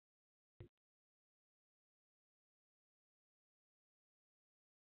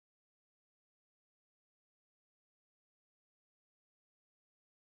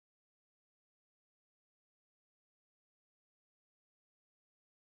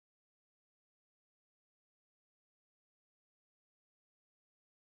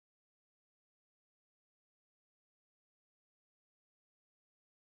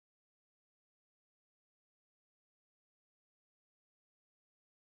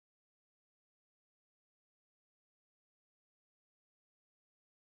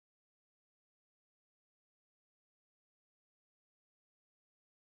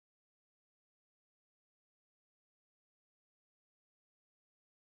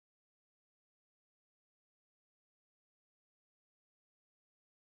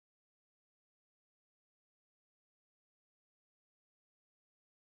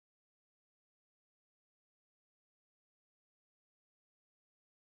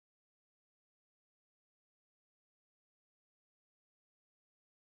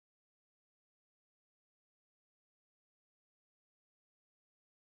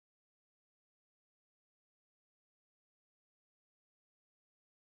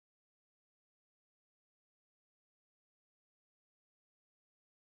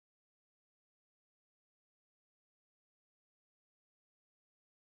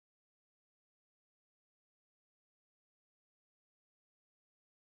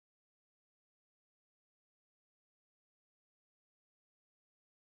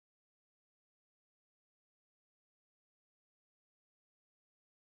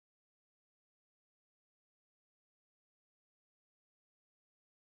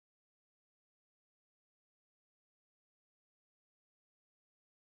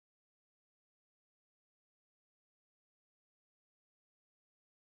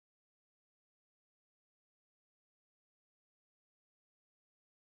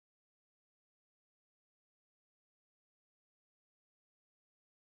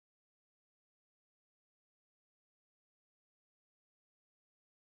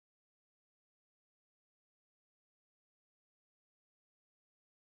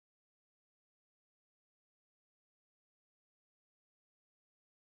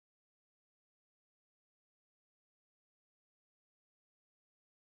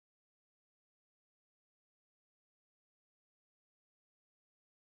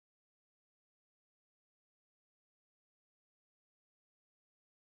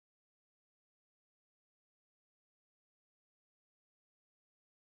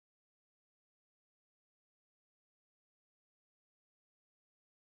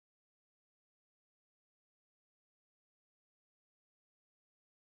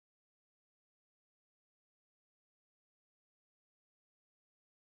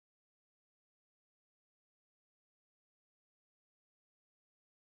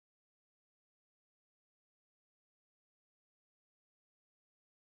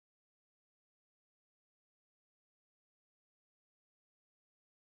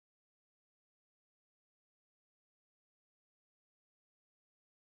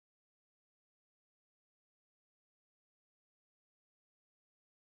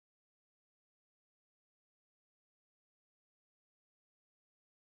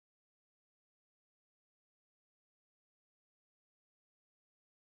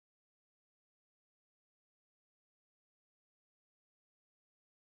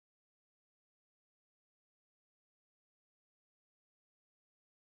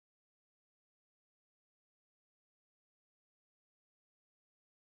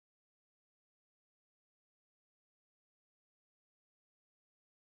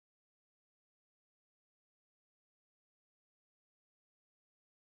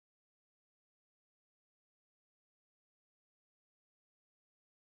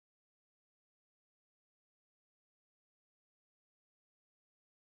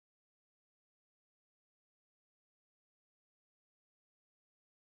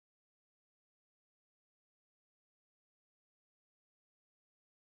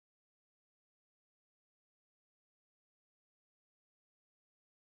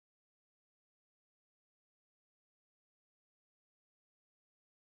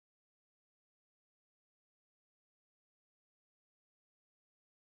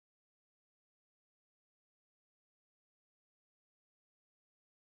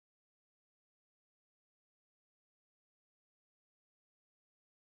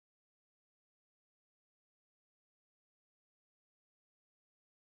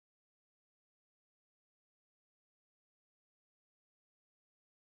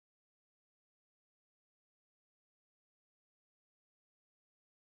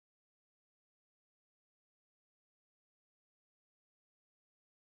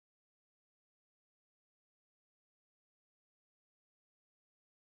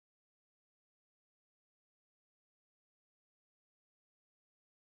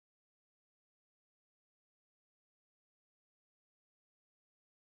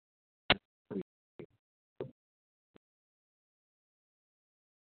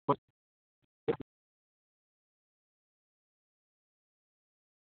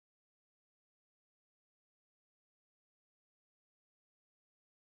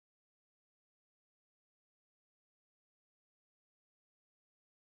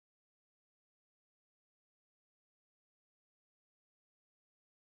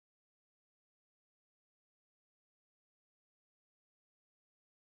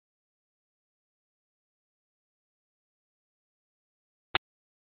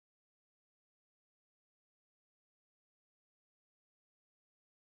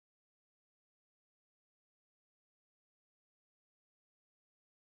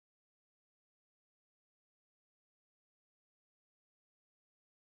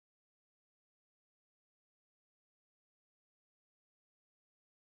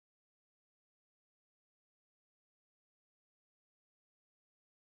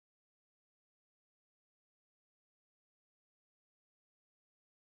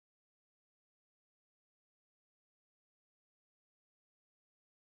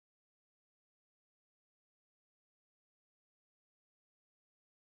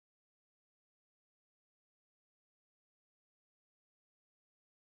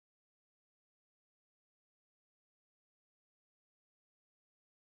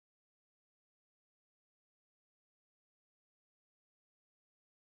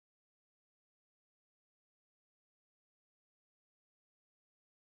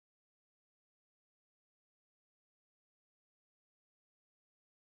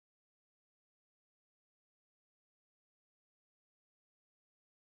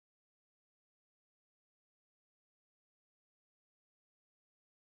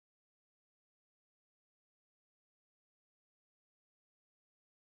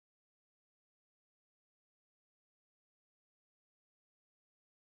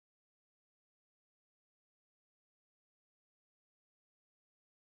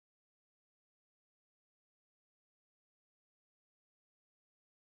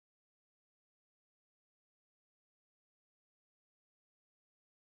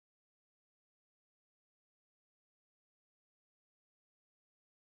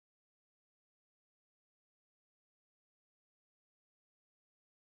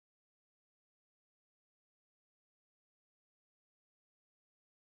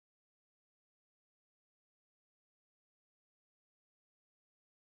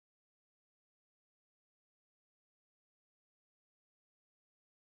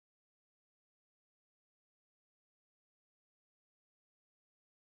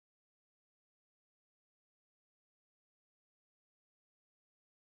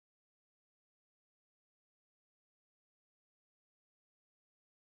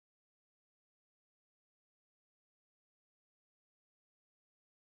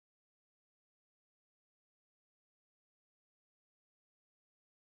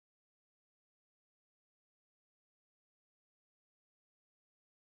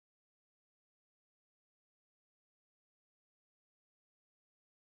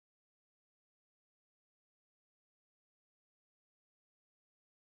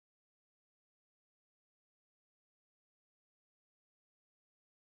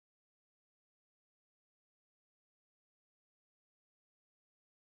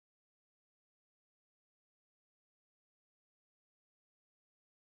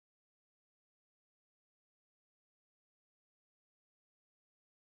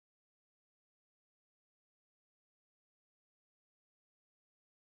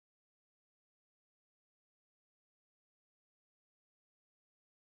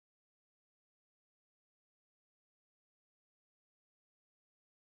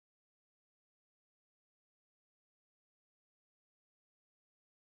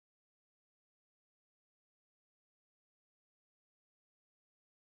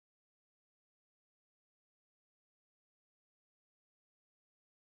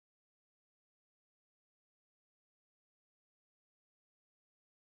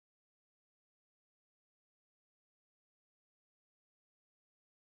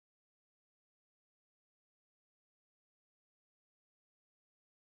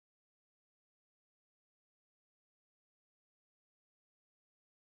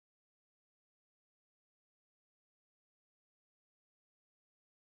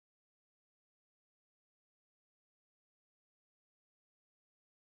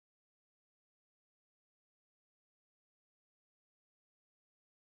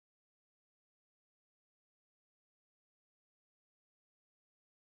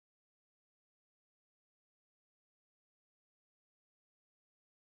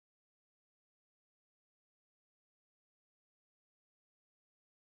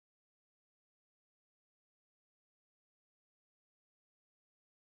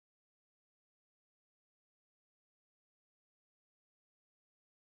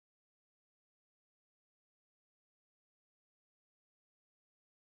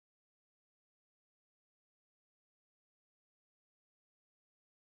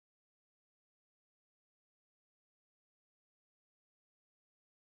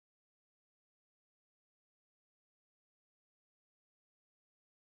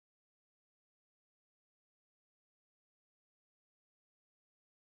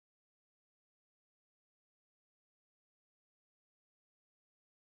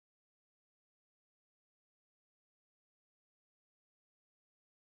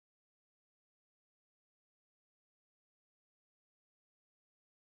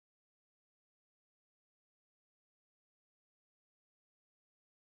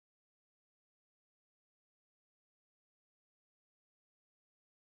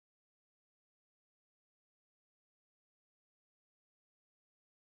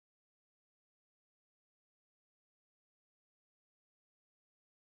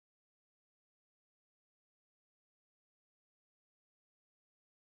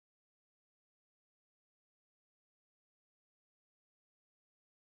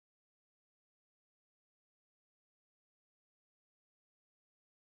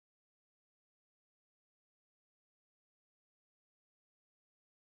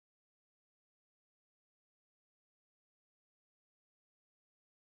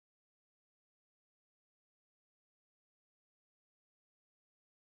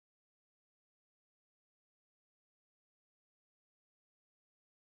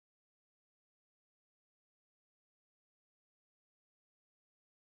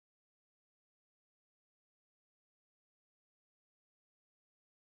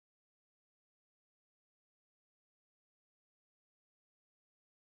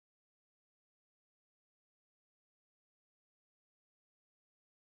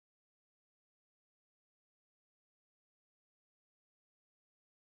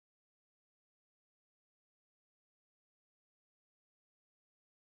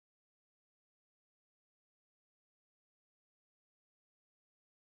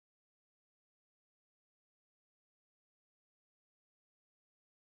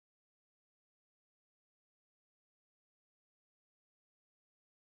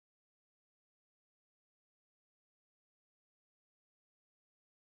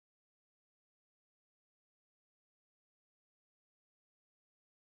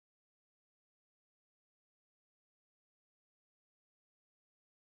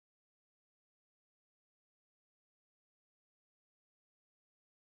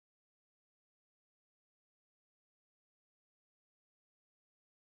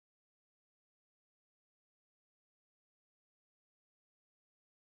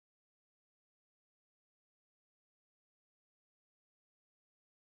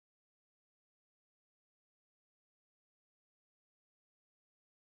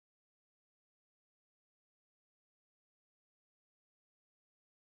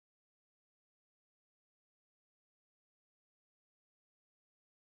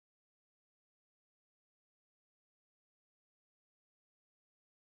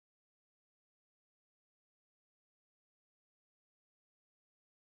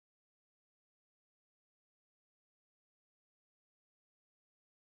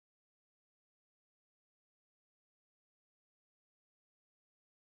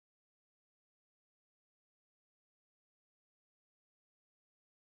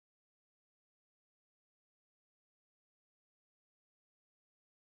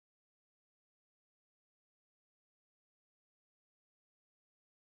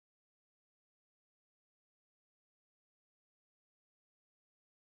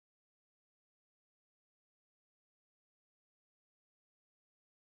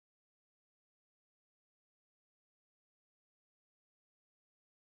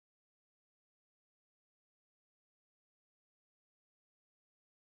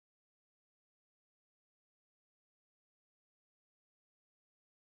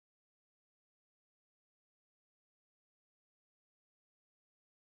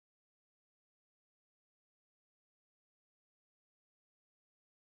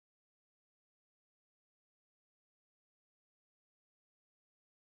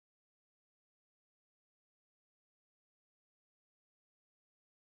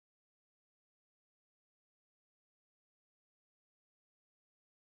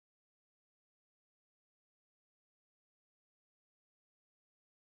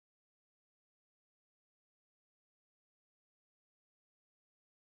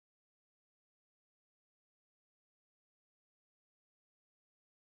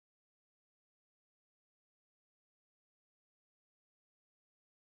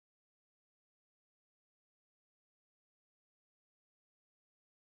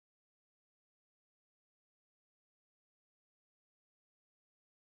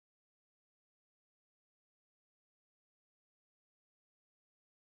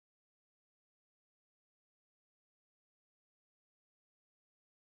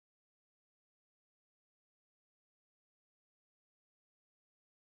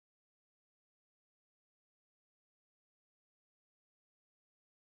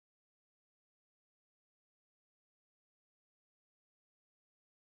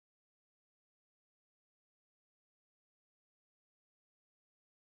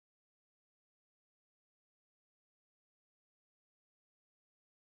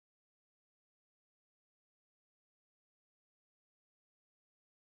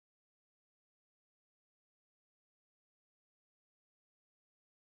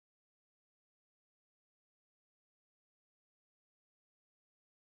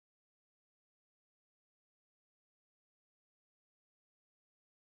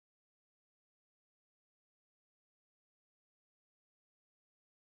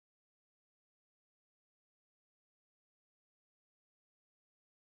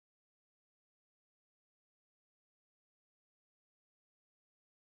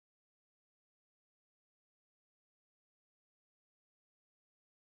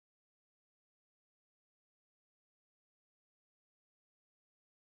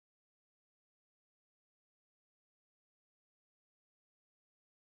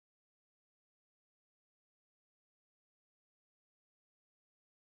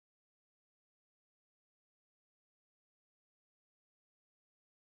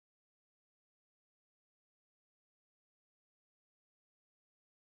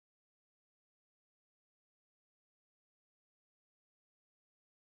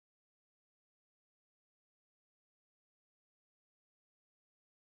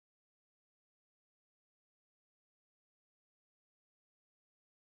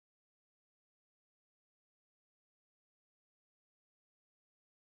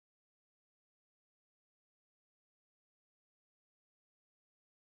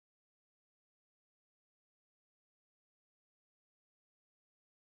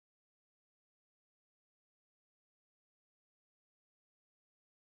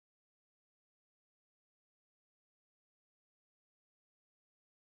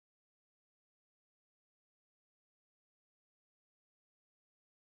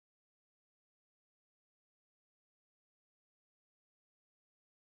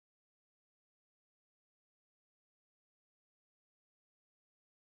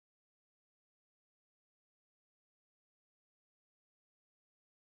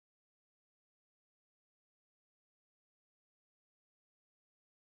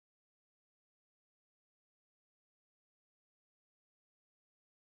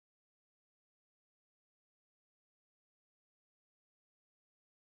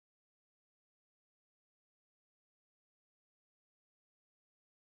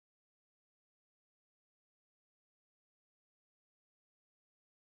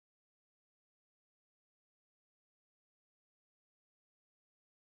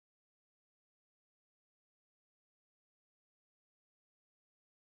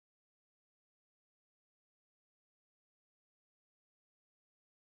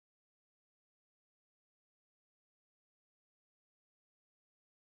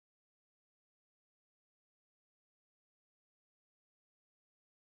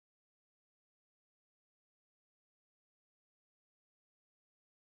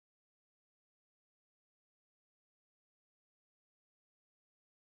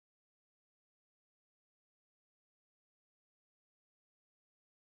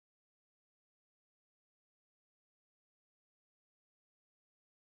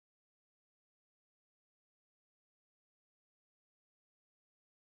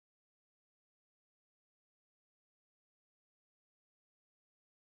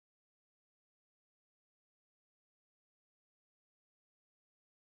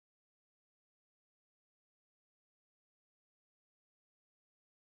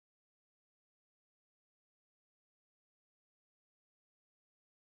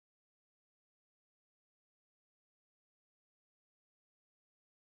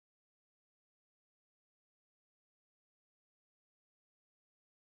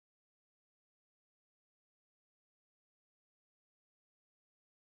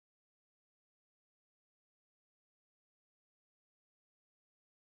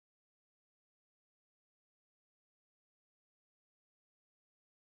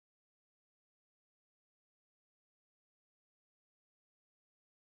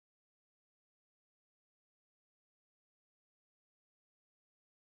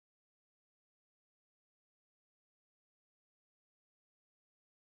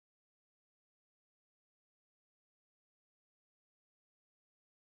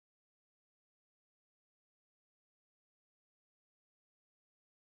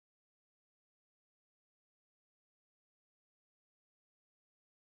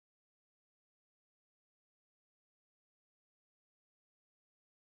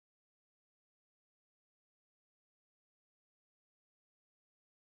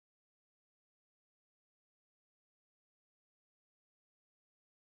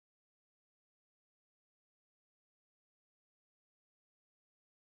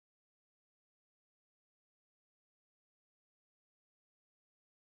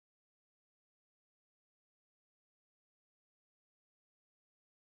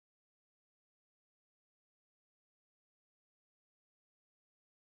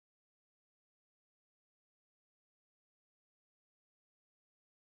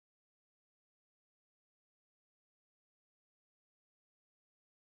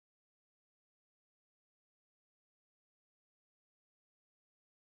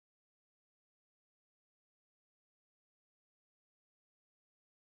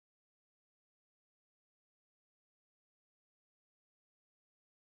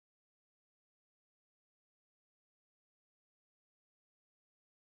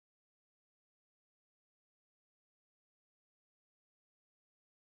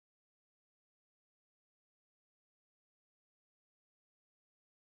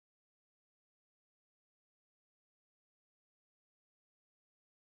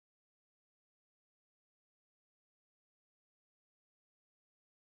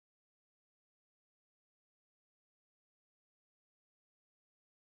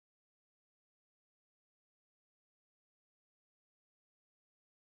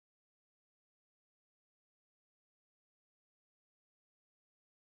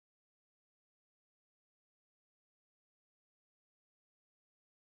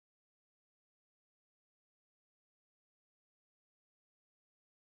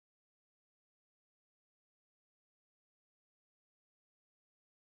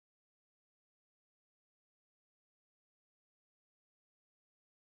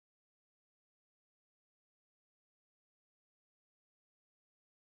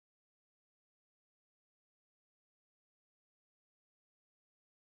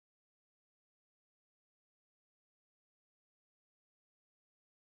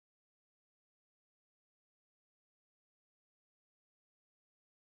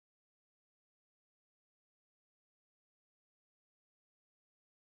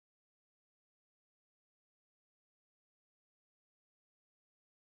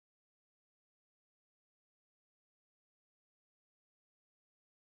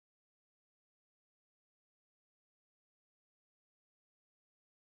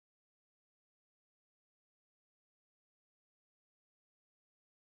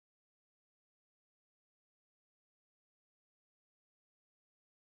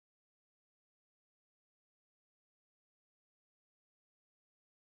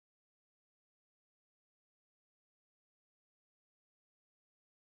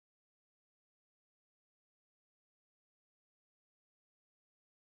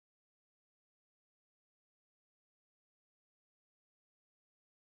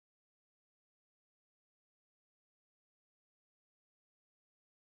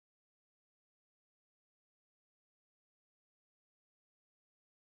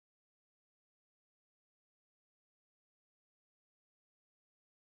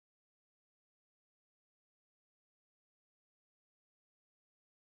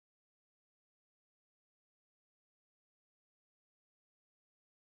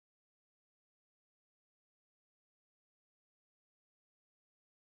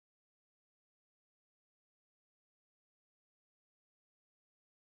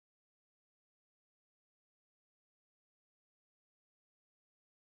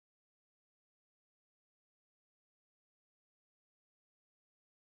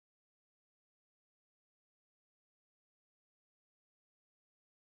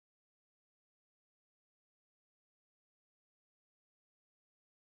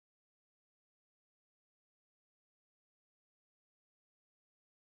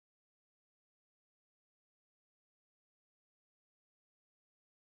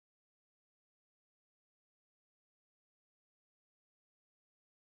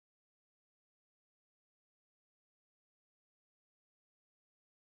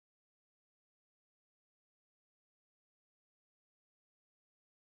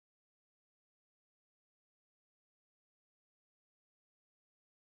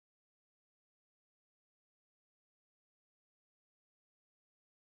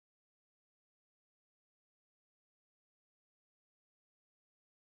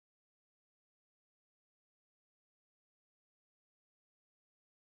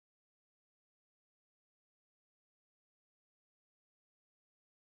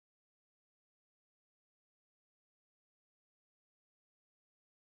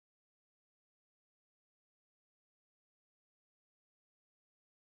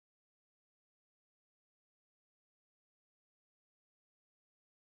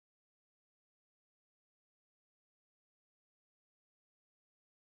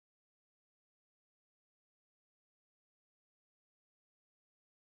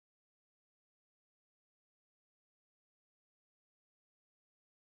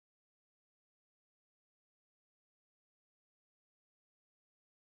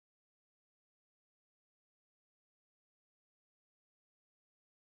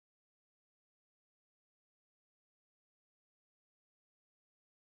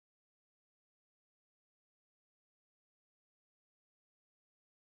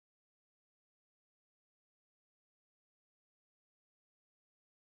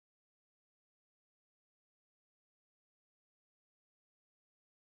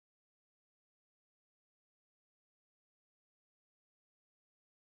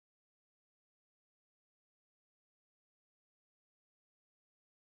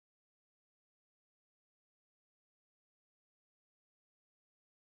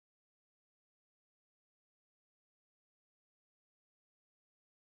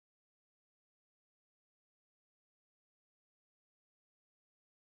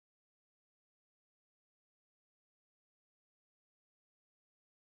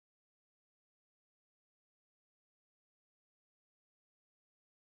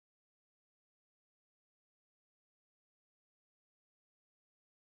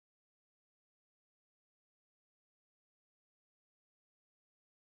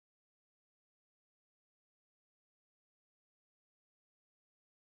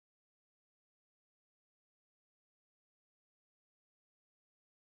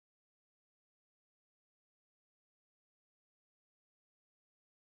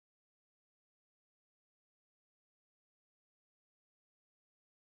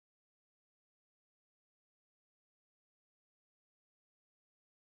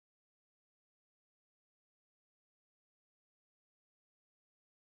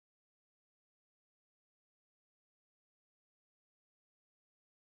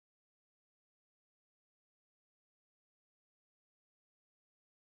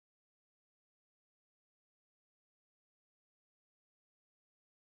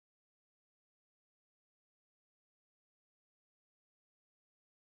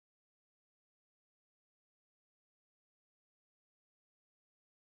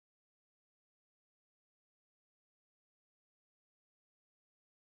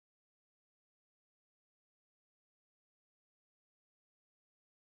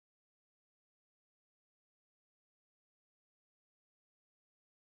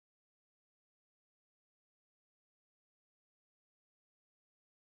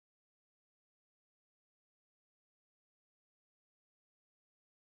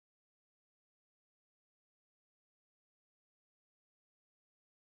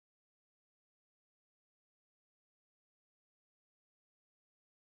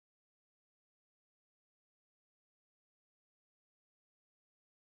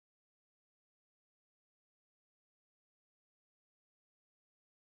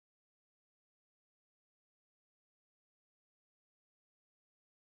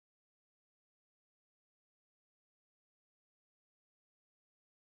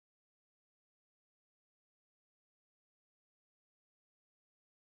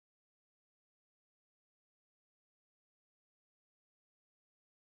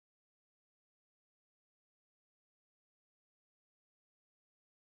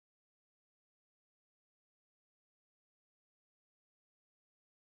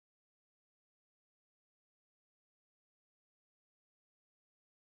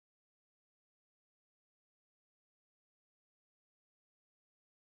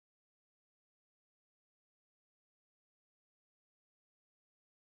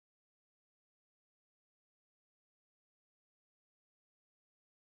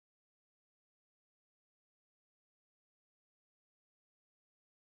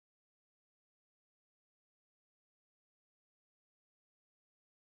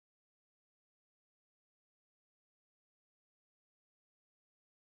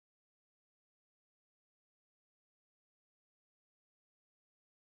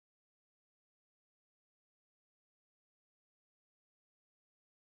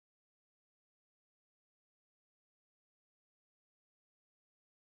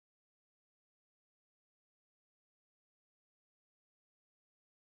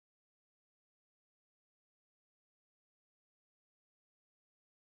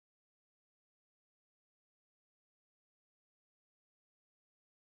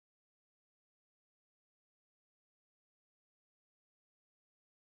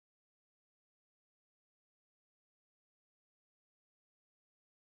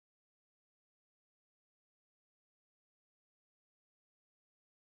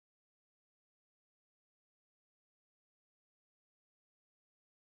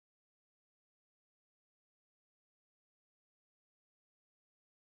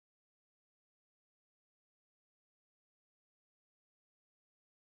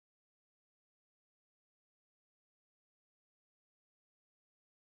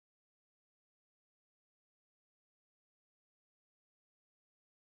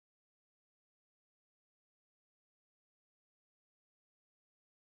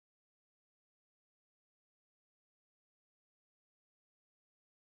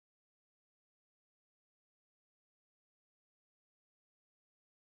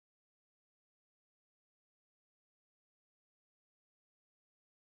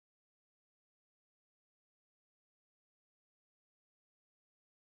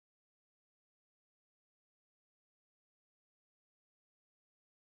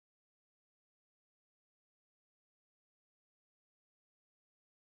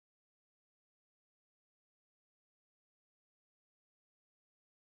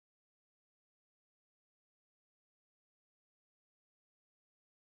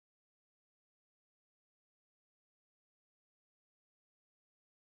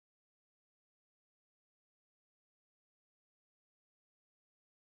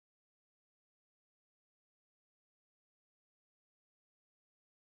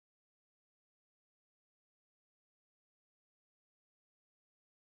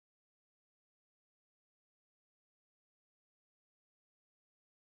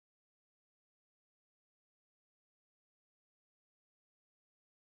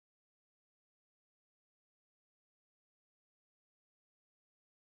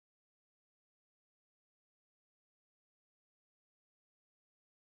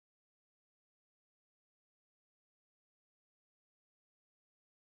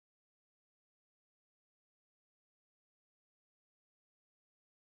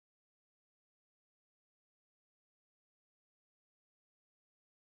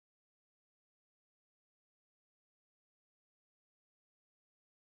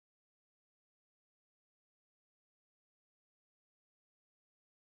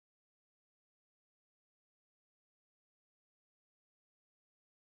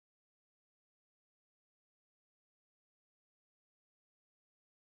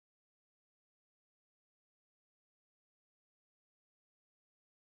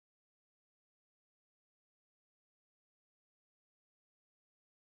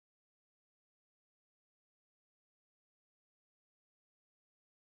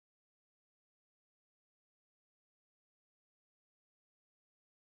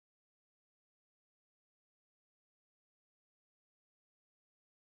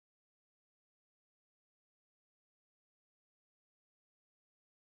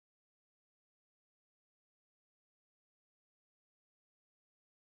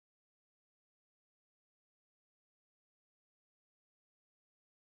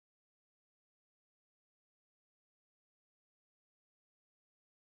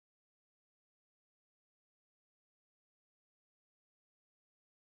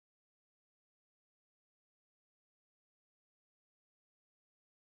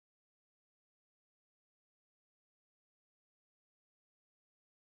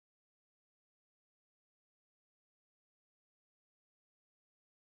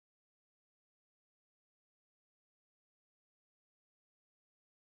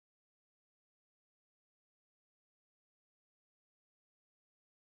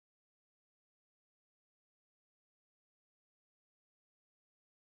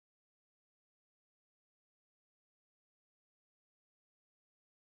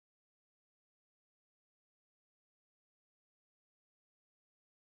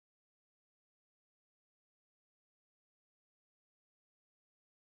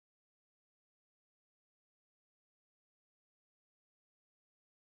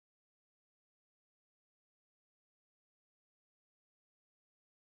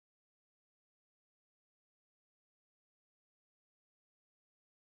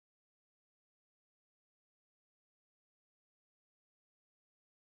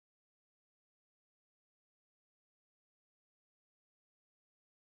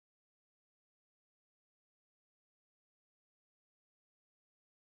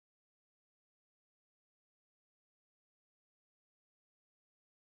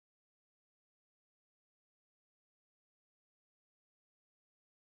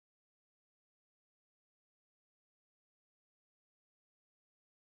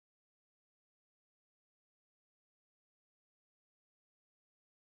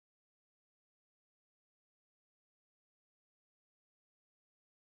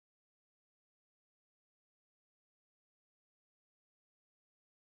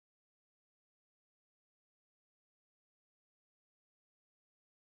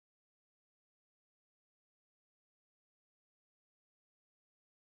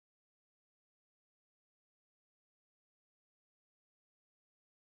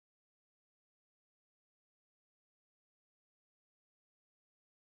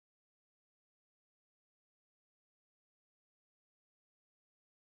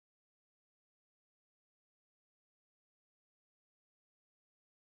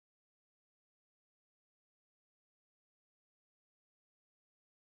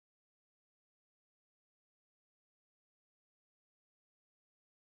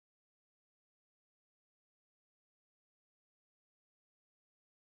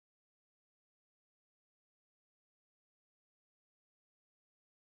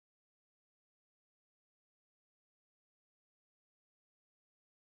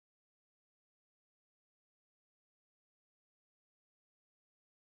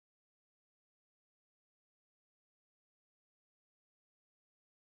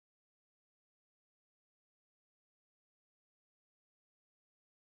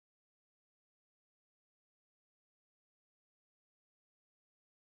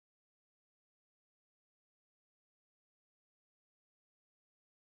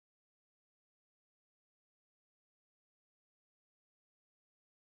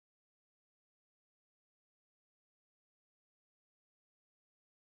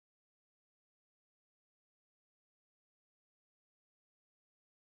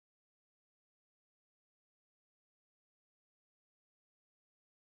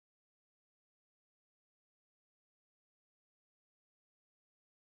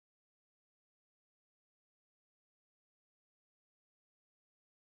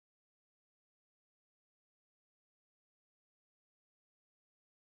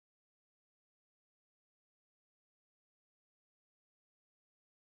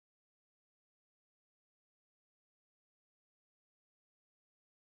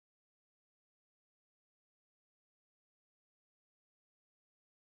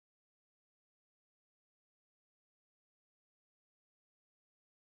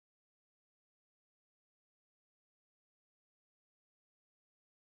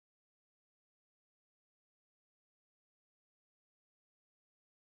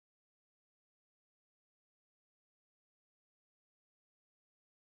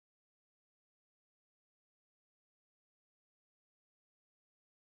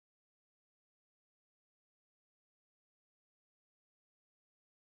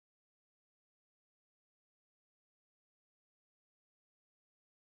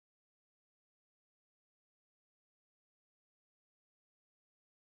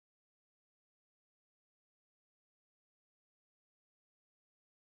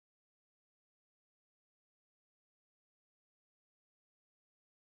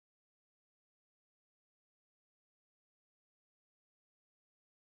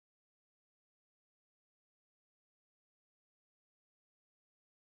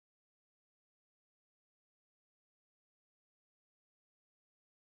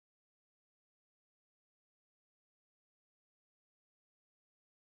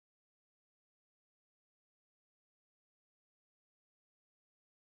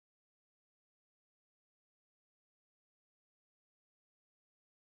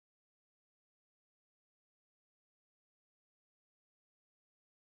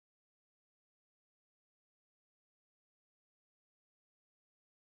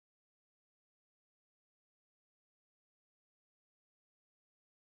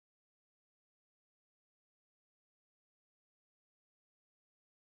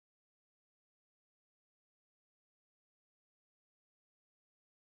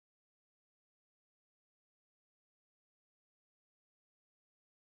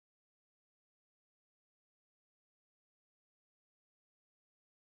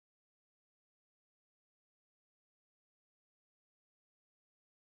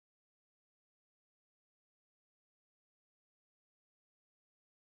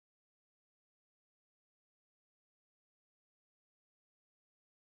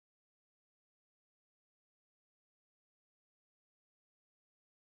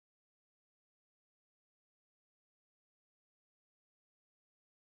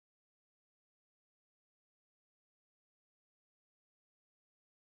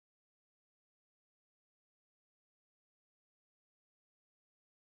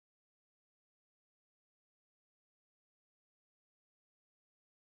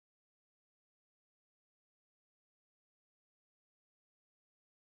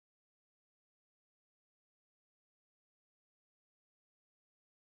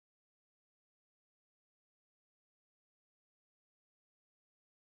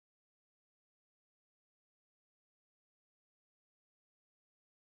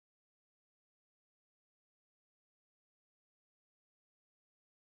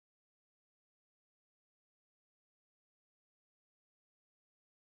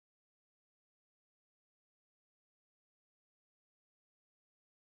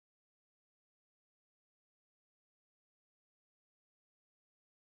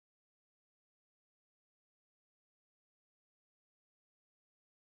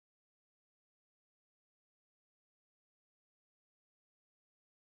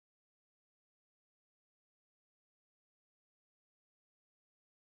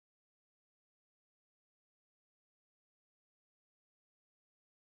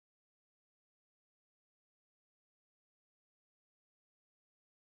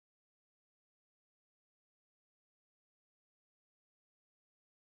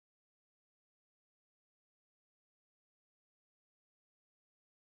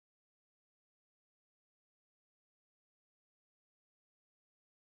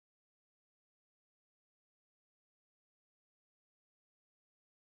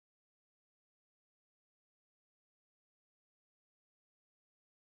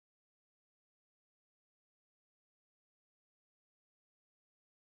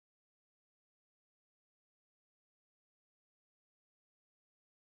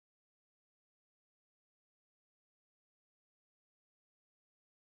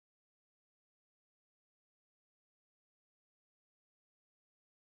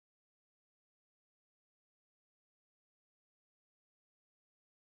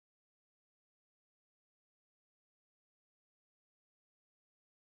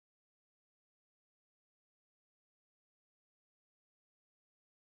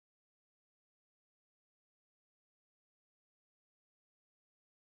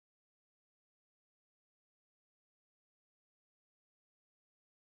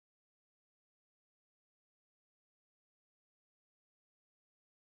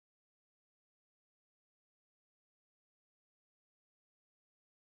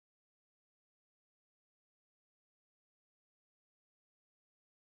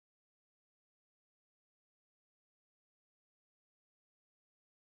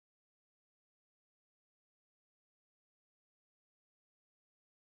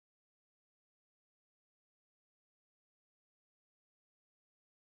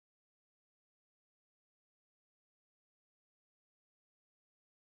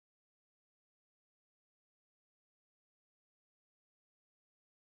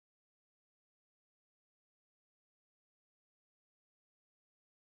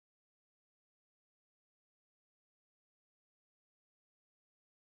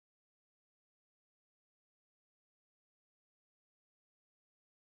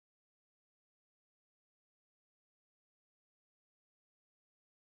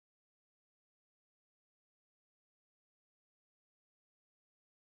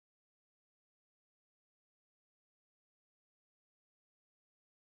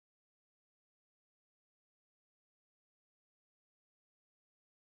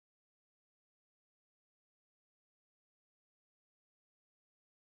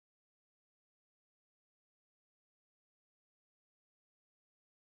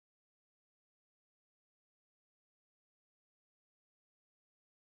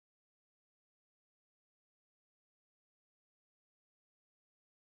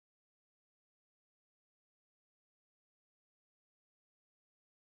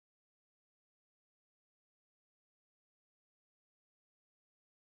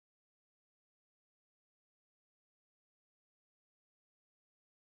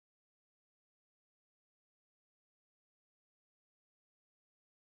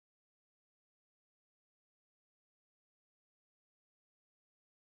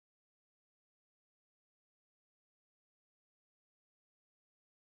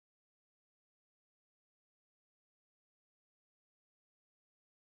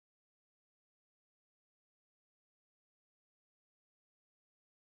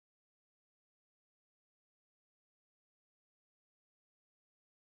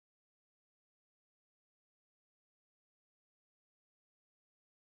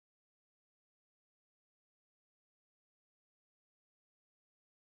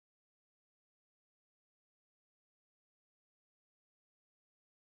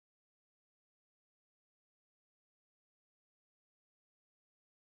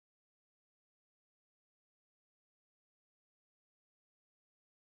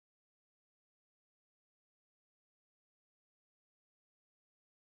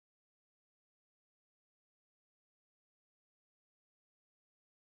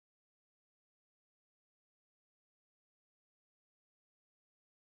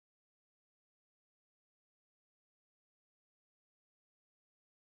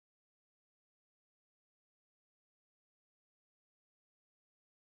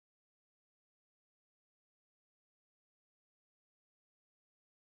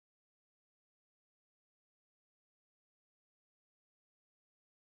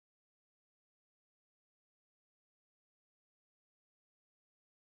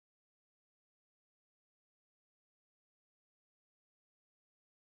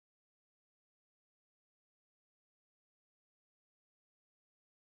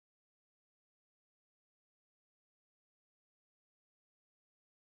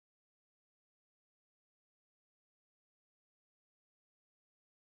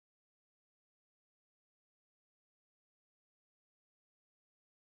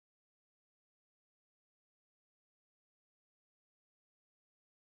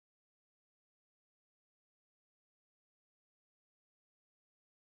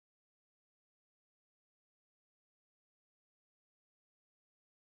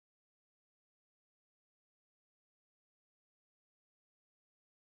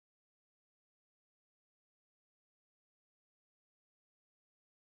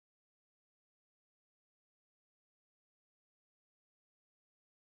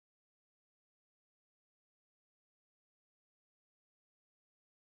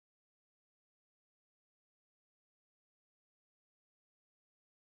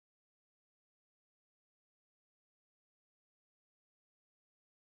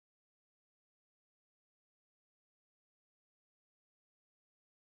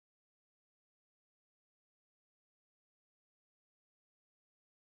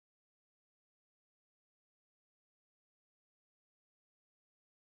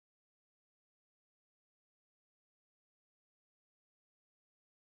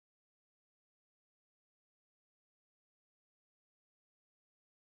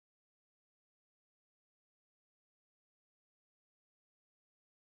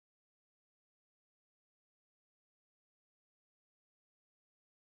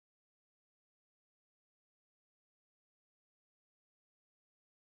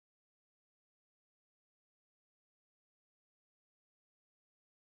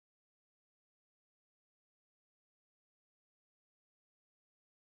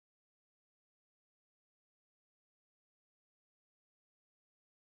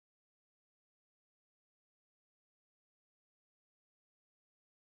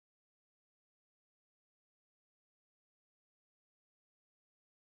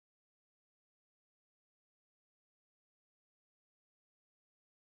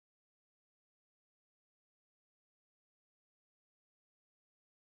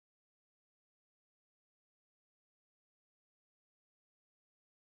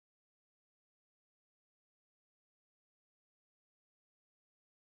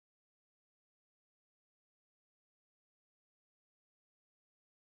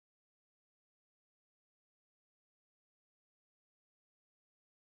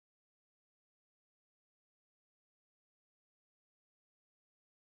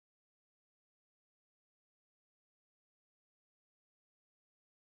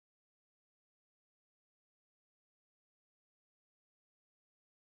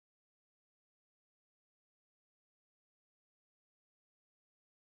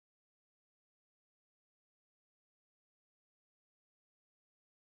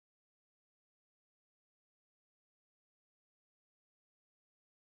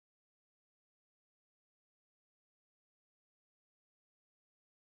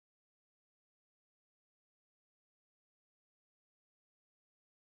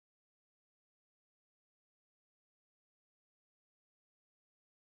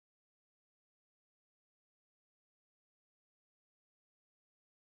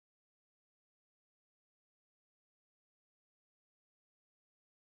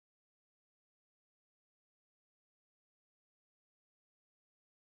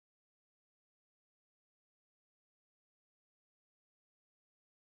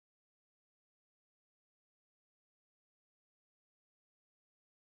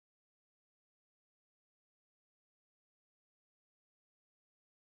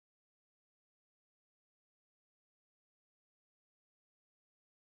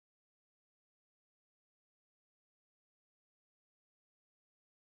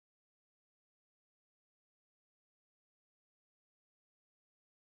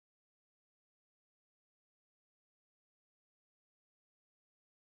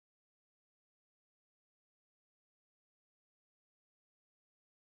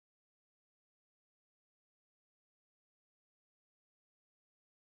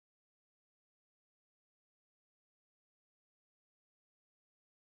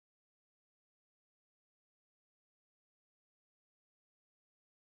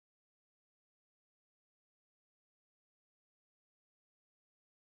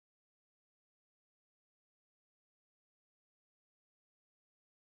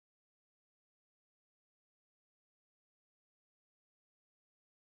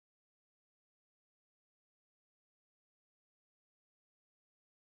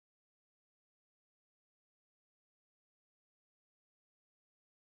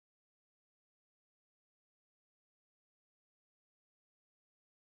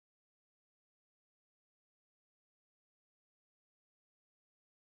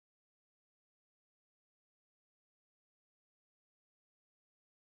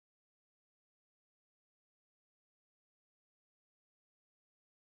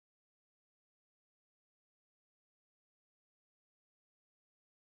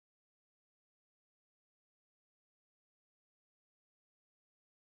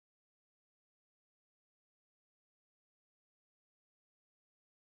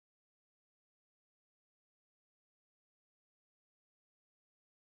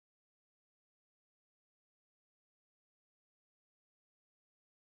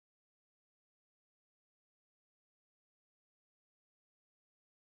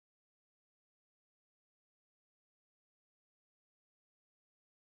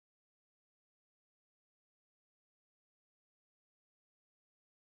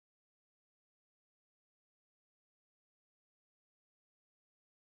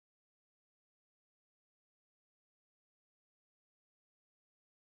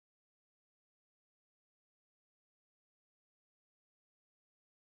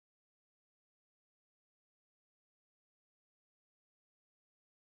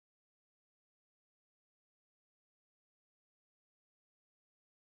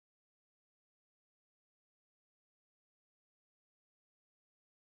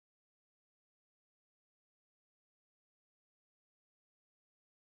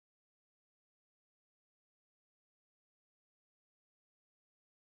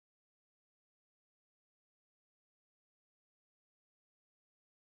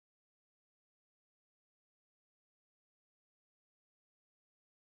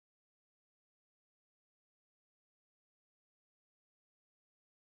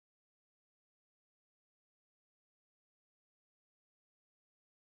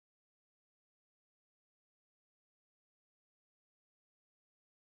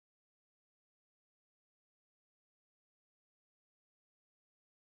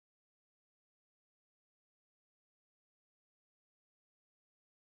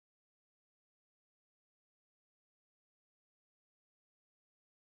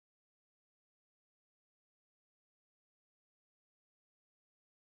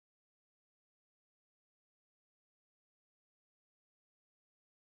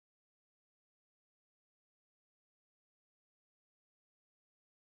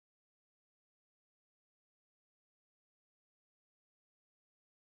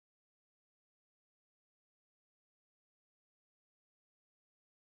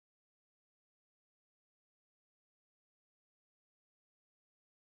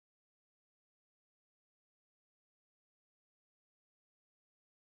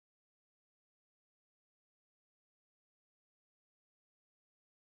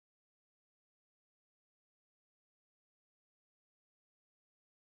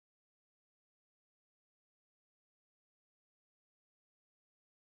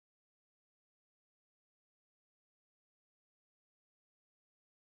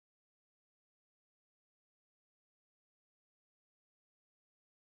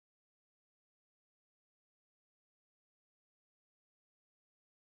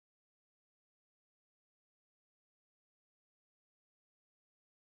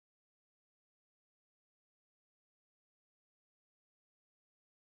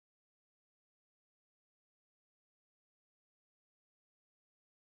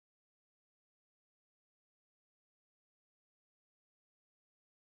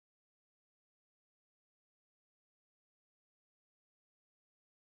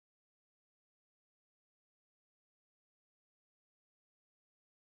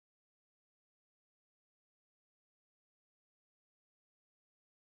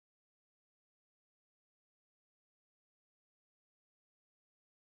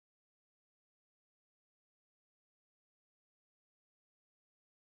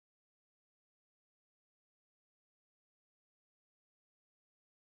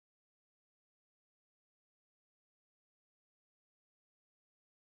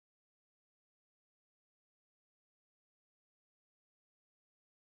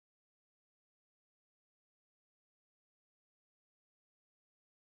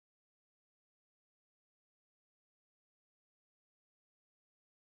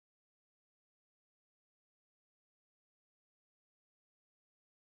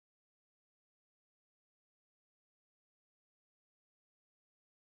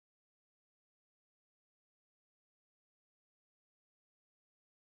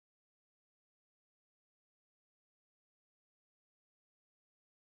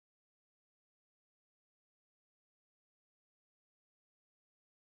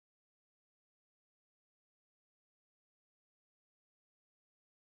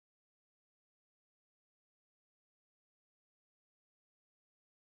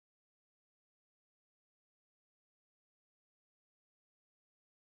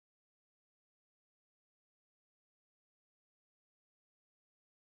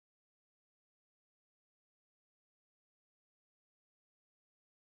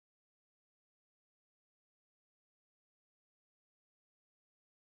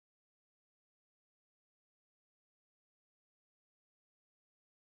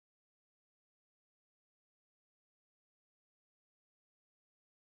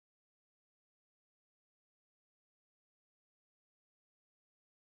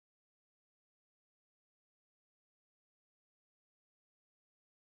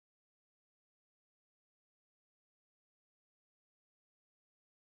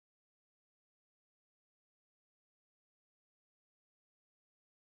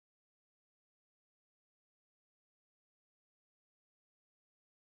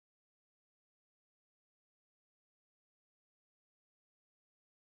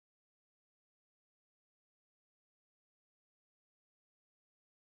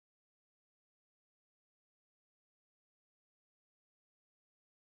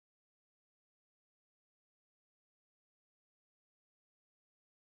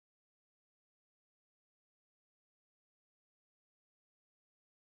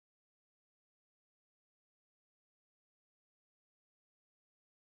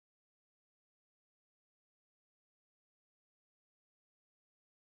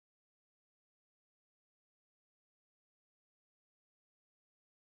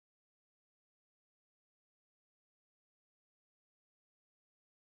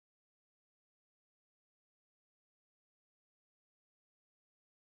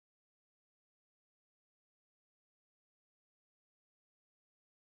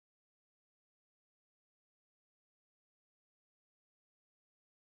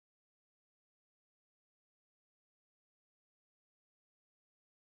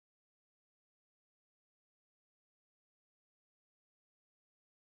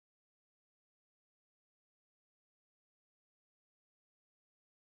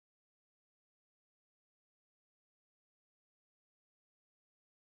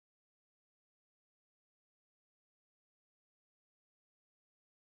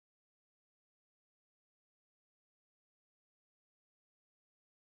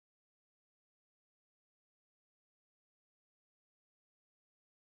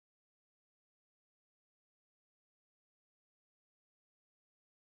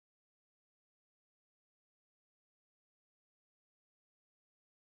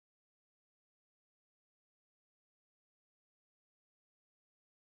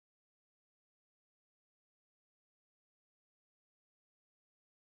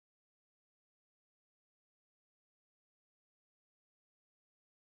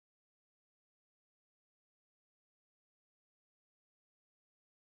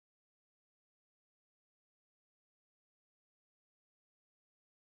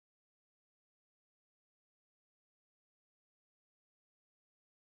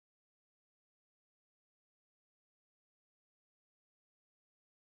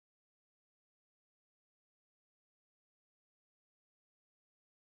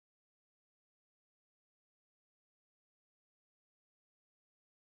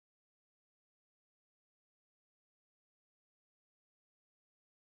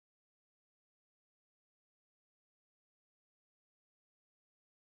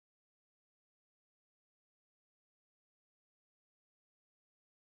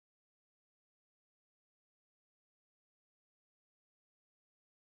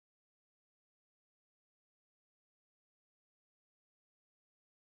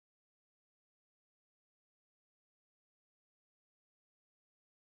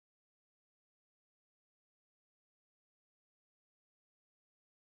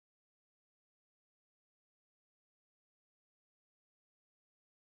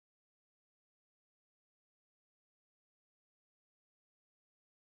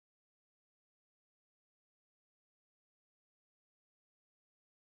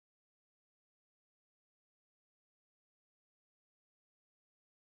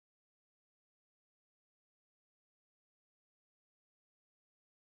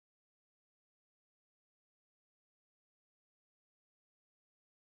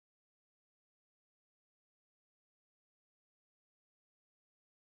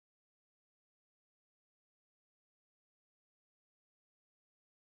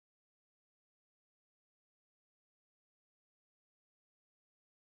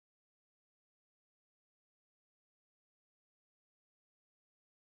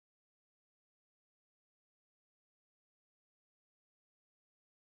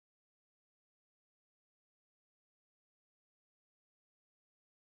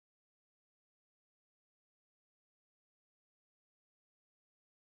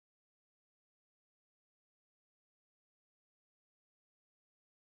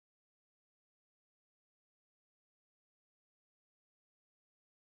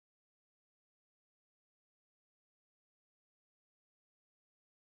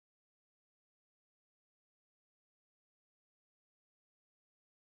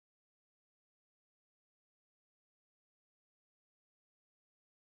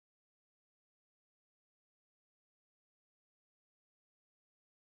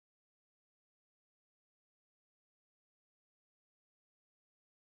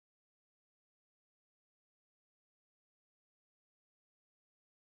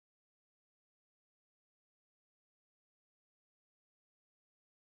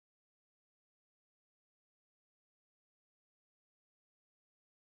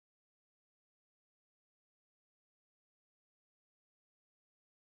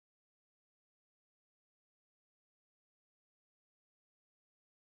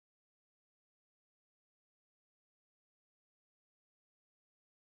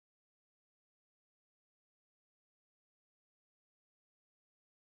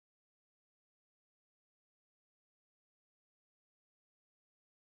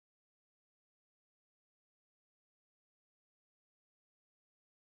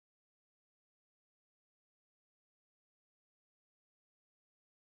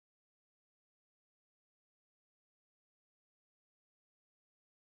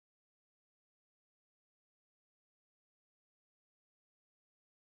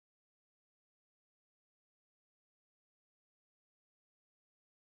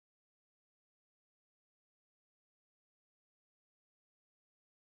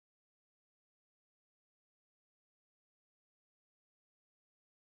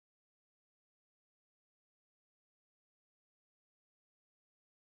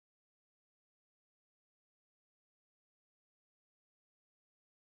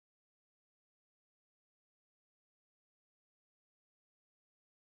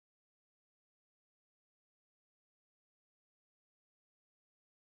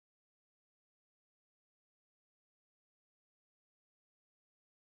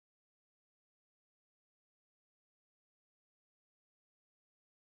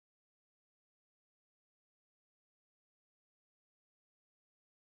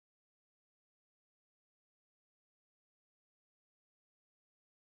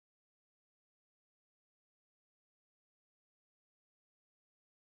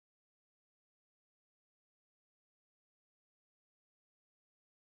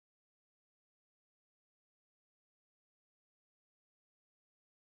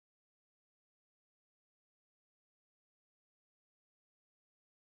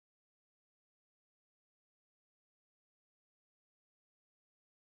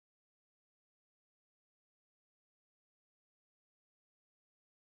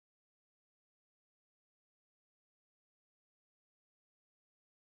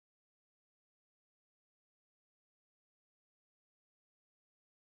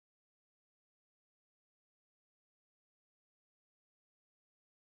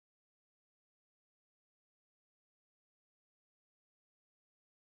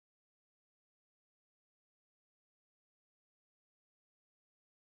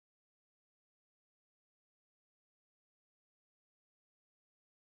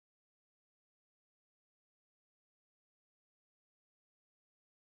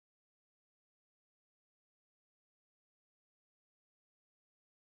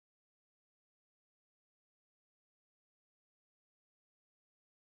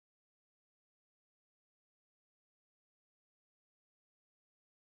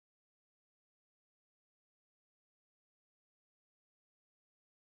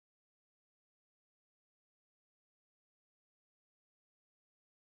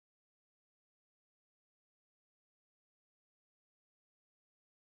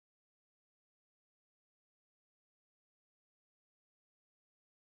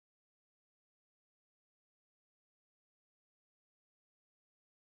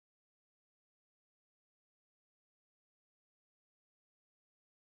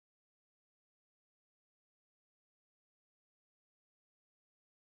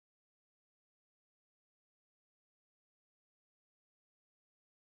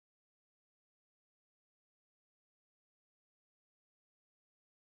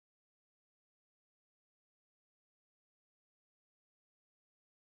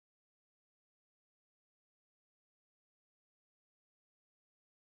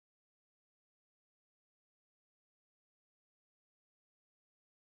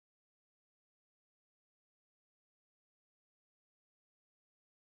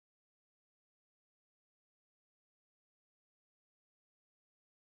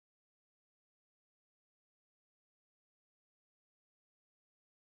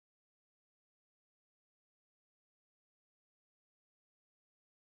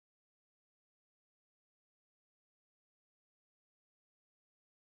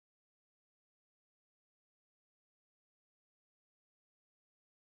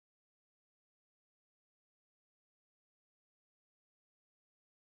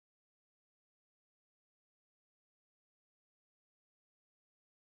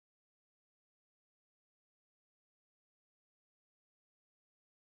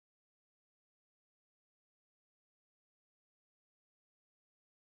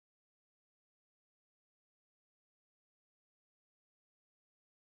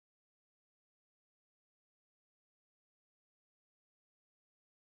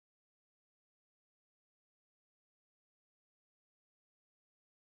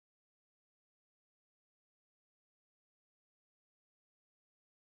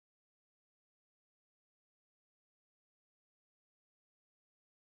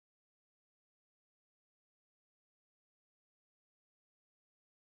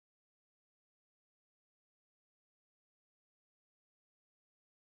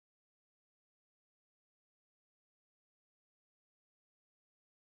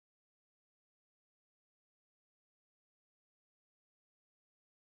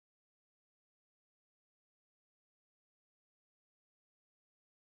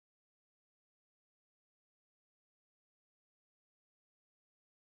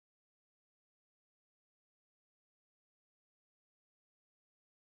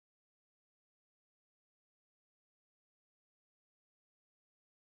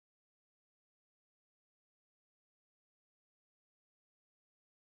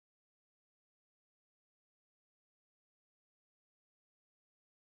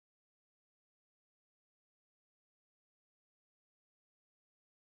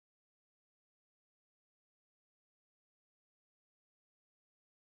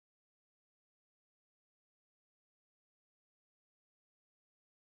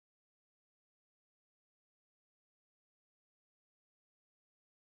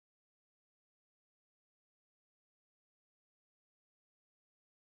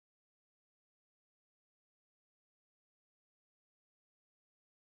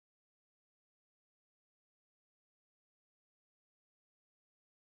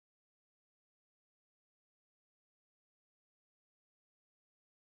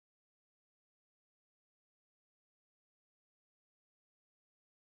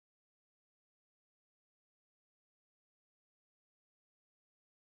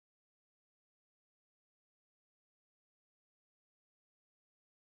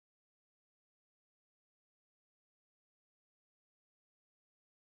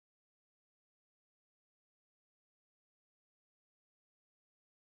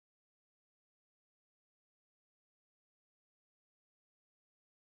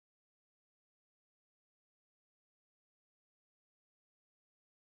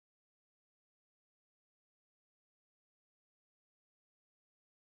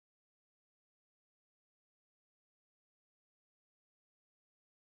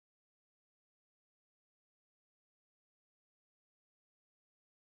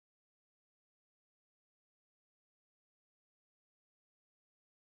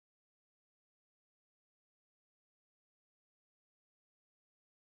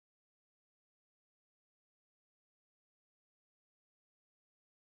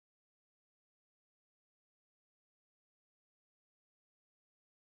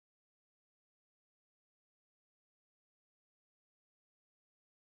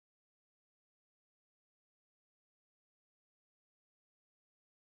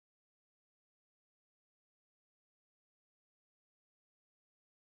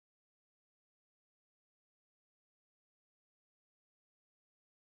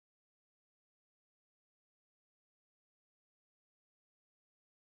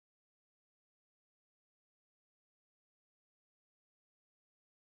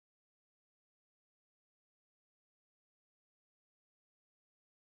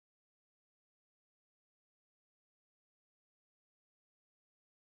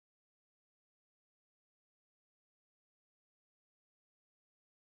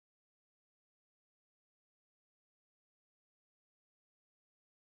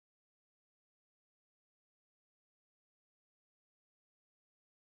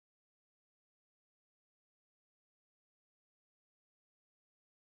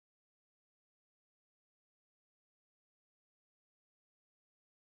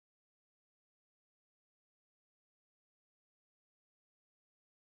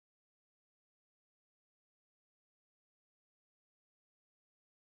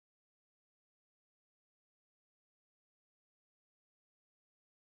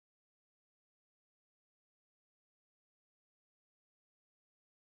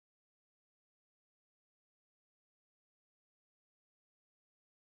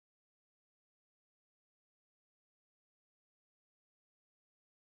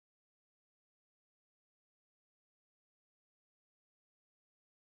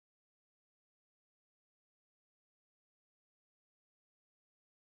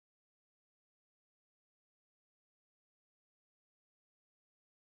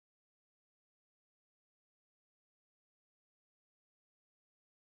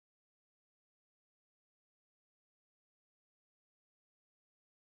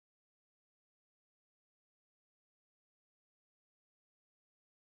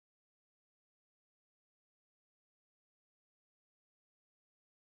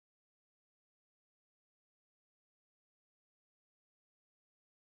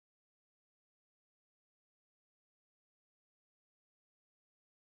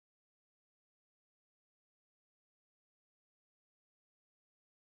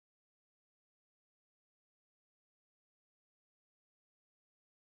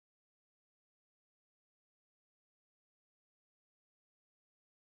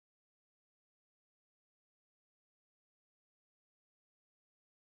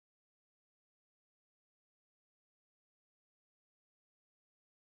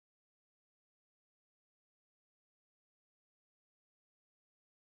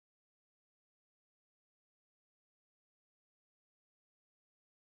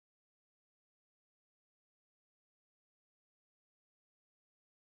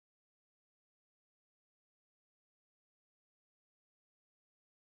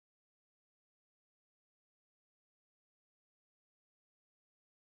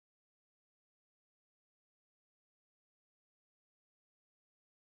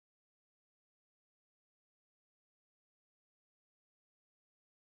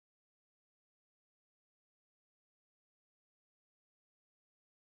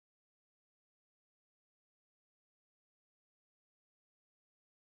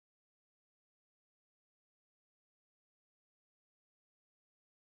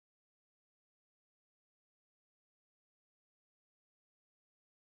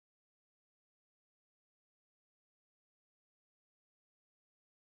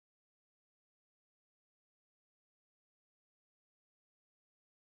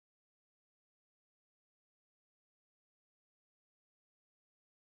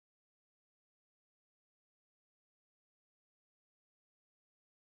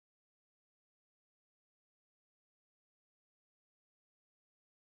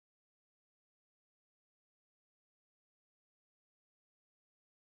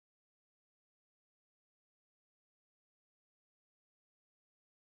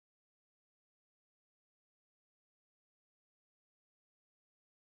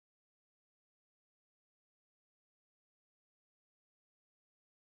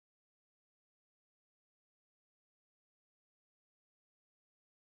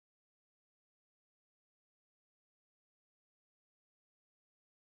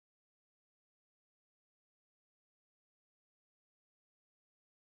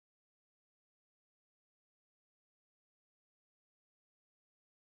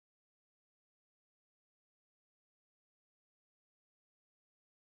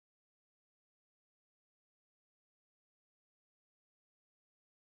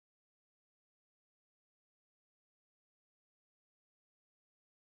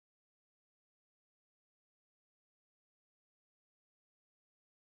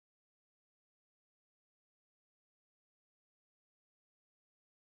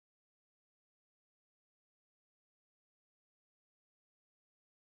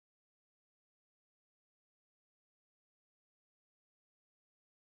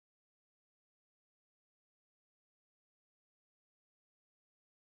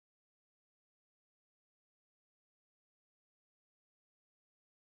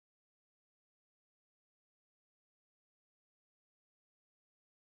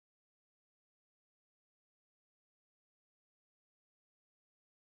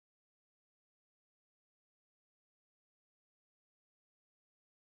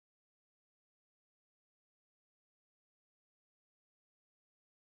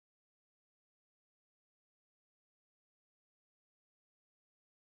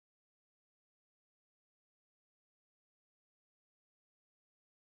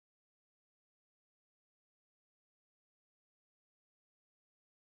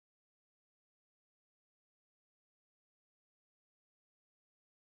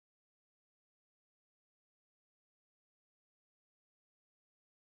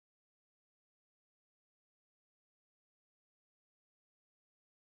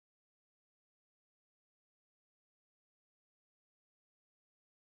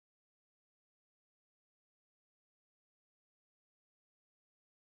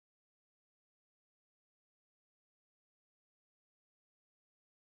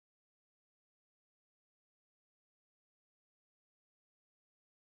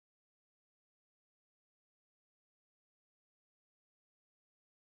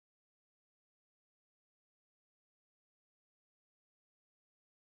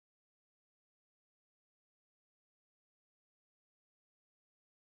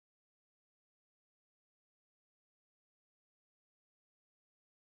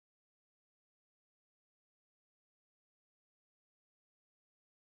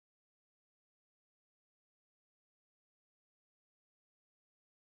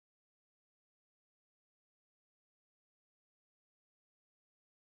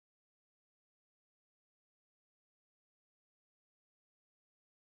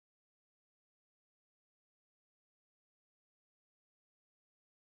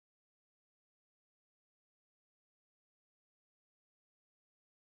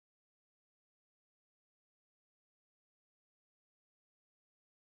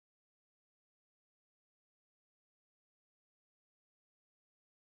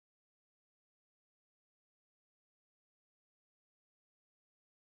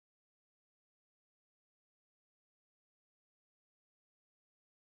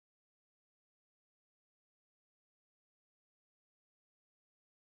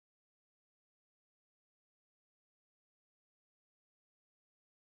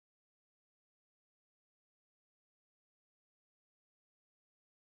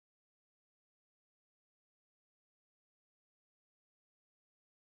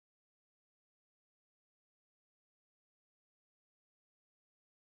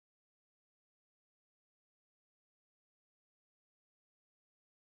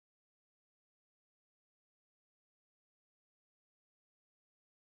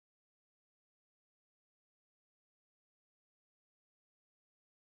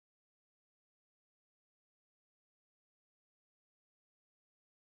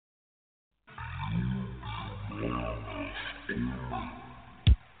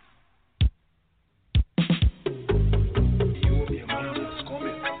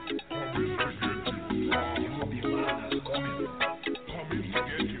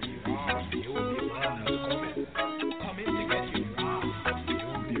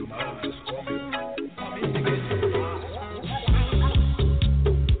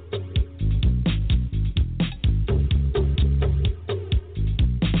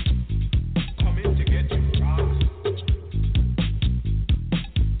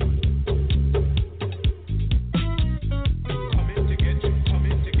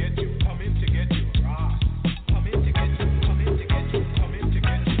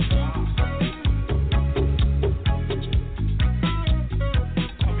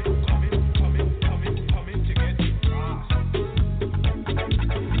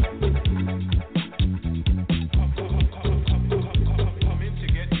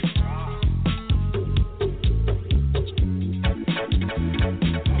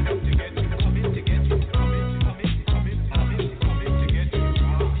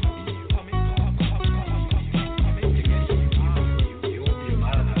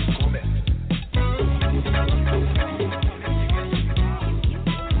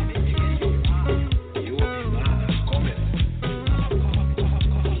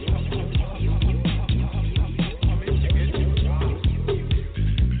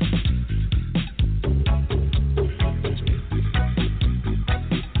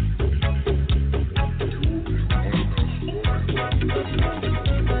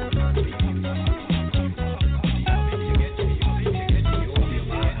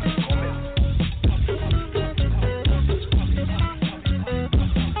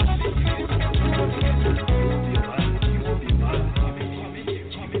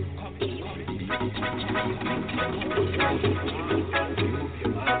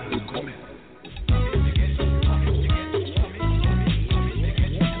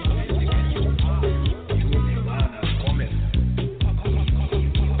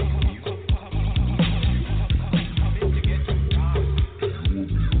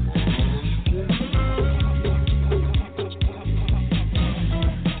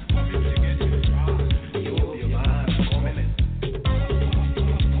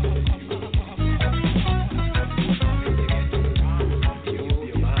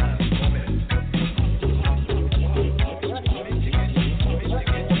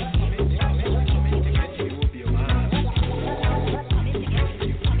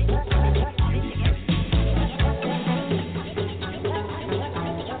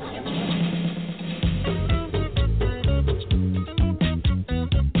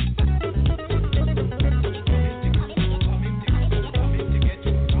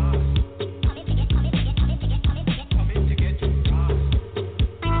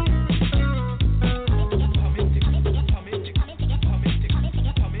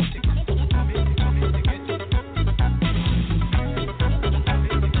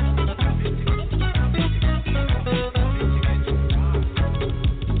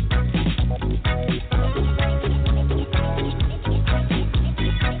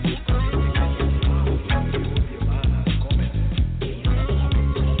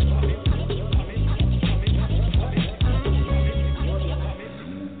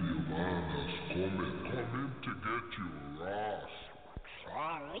 to get your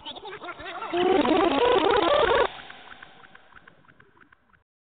ass.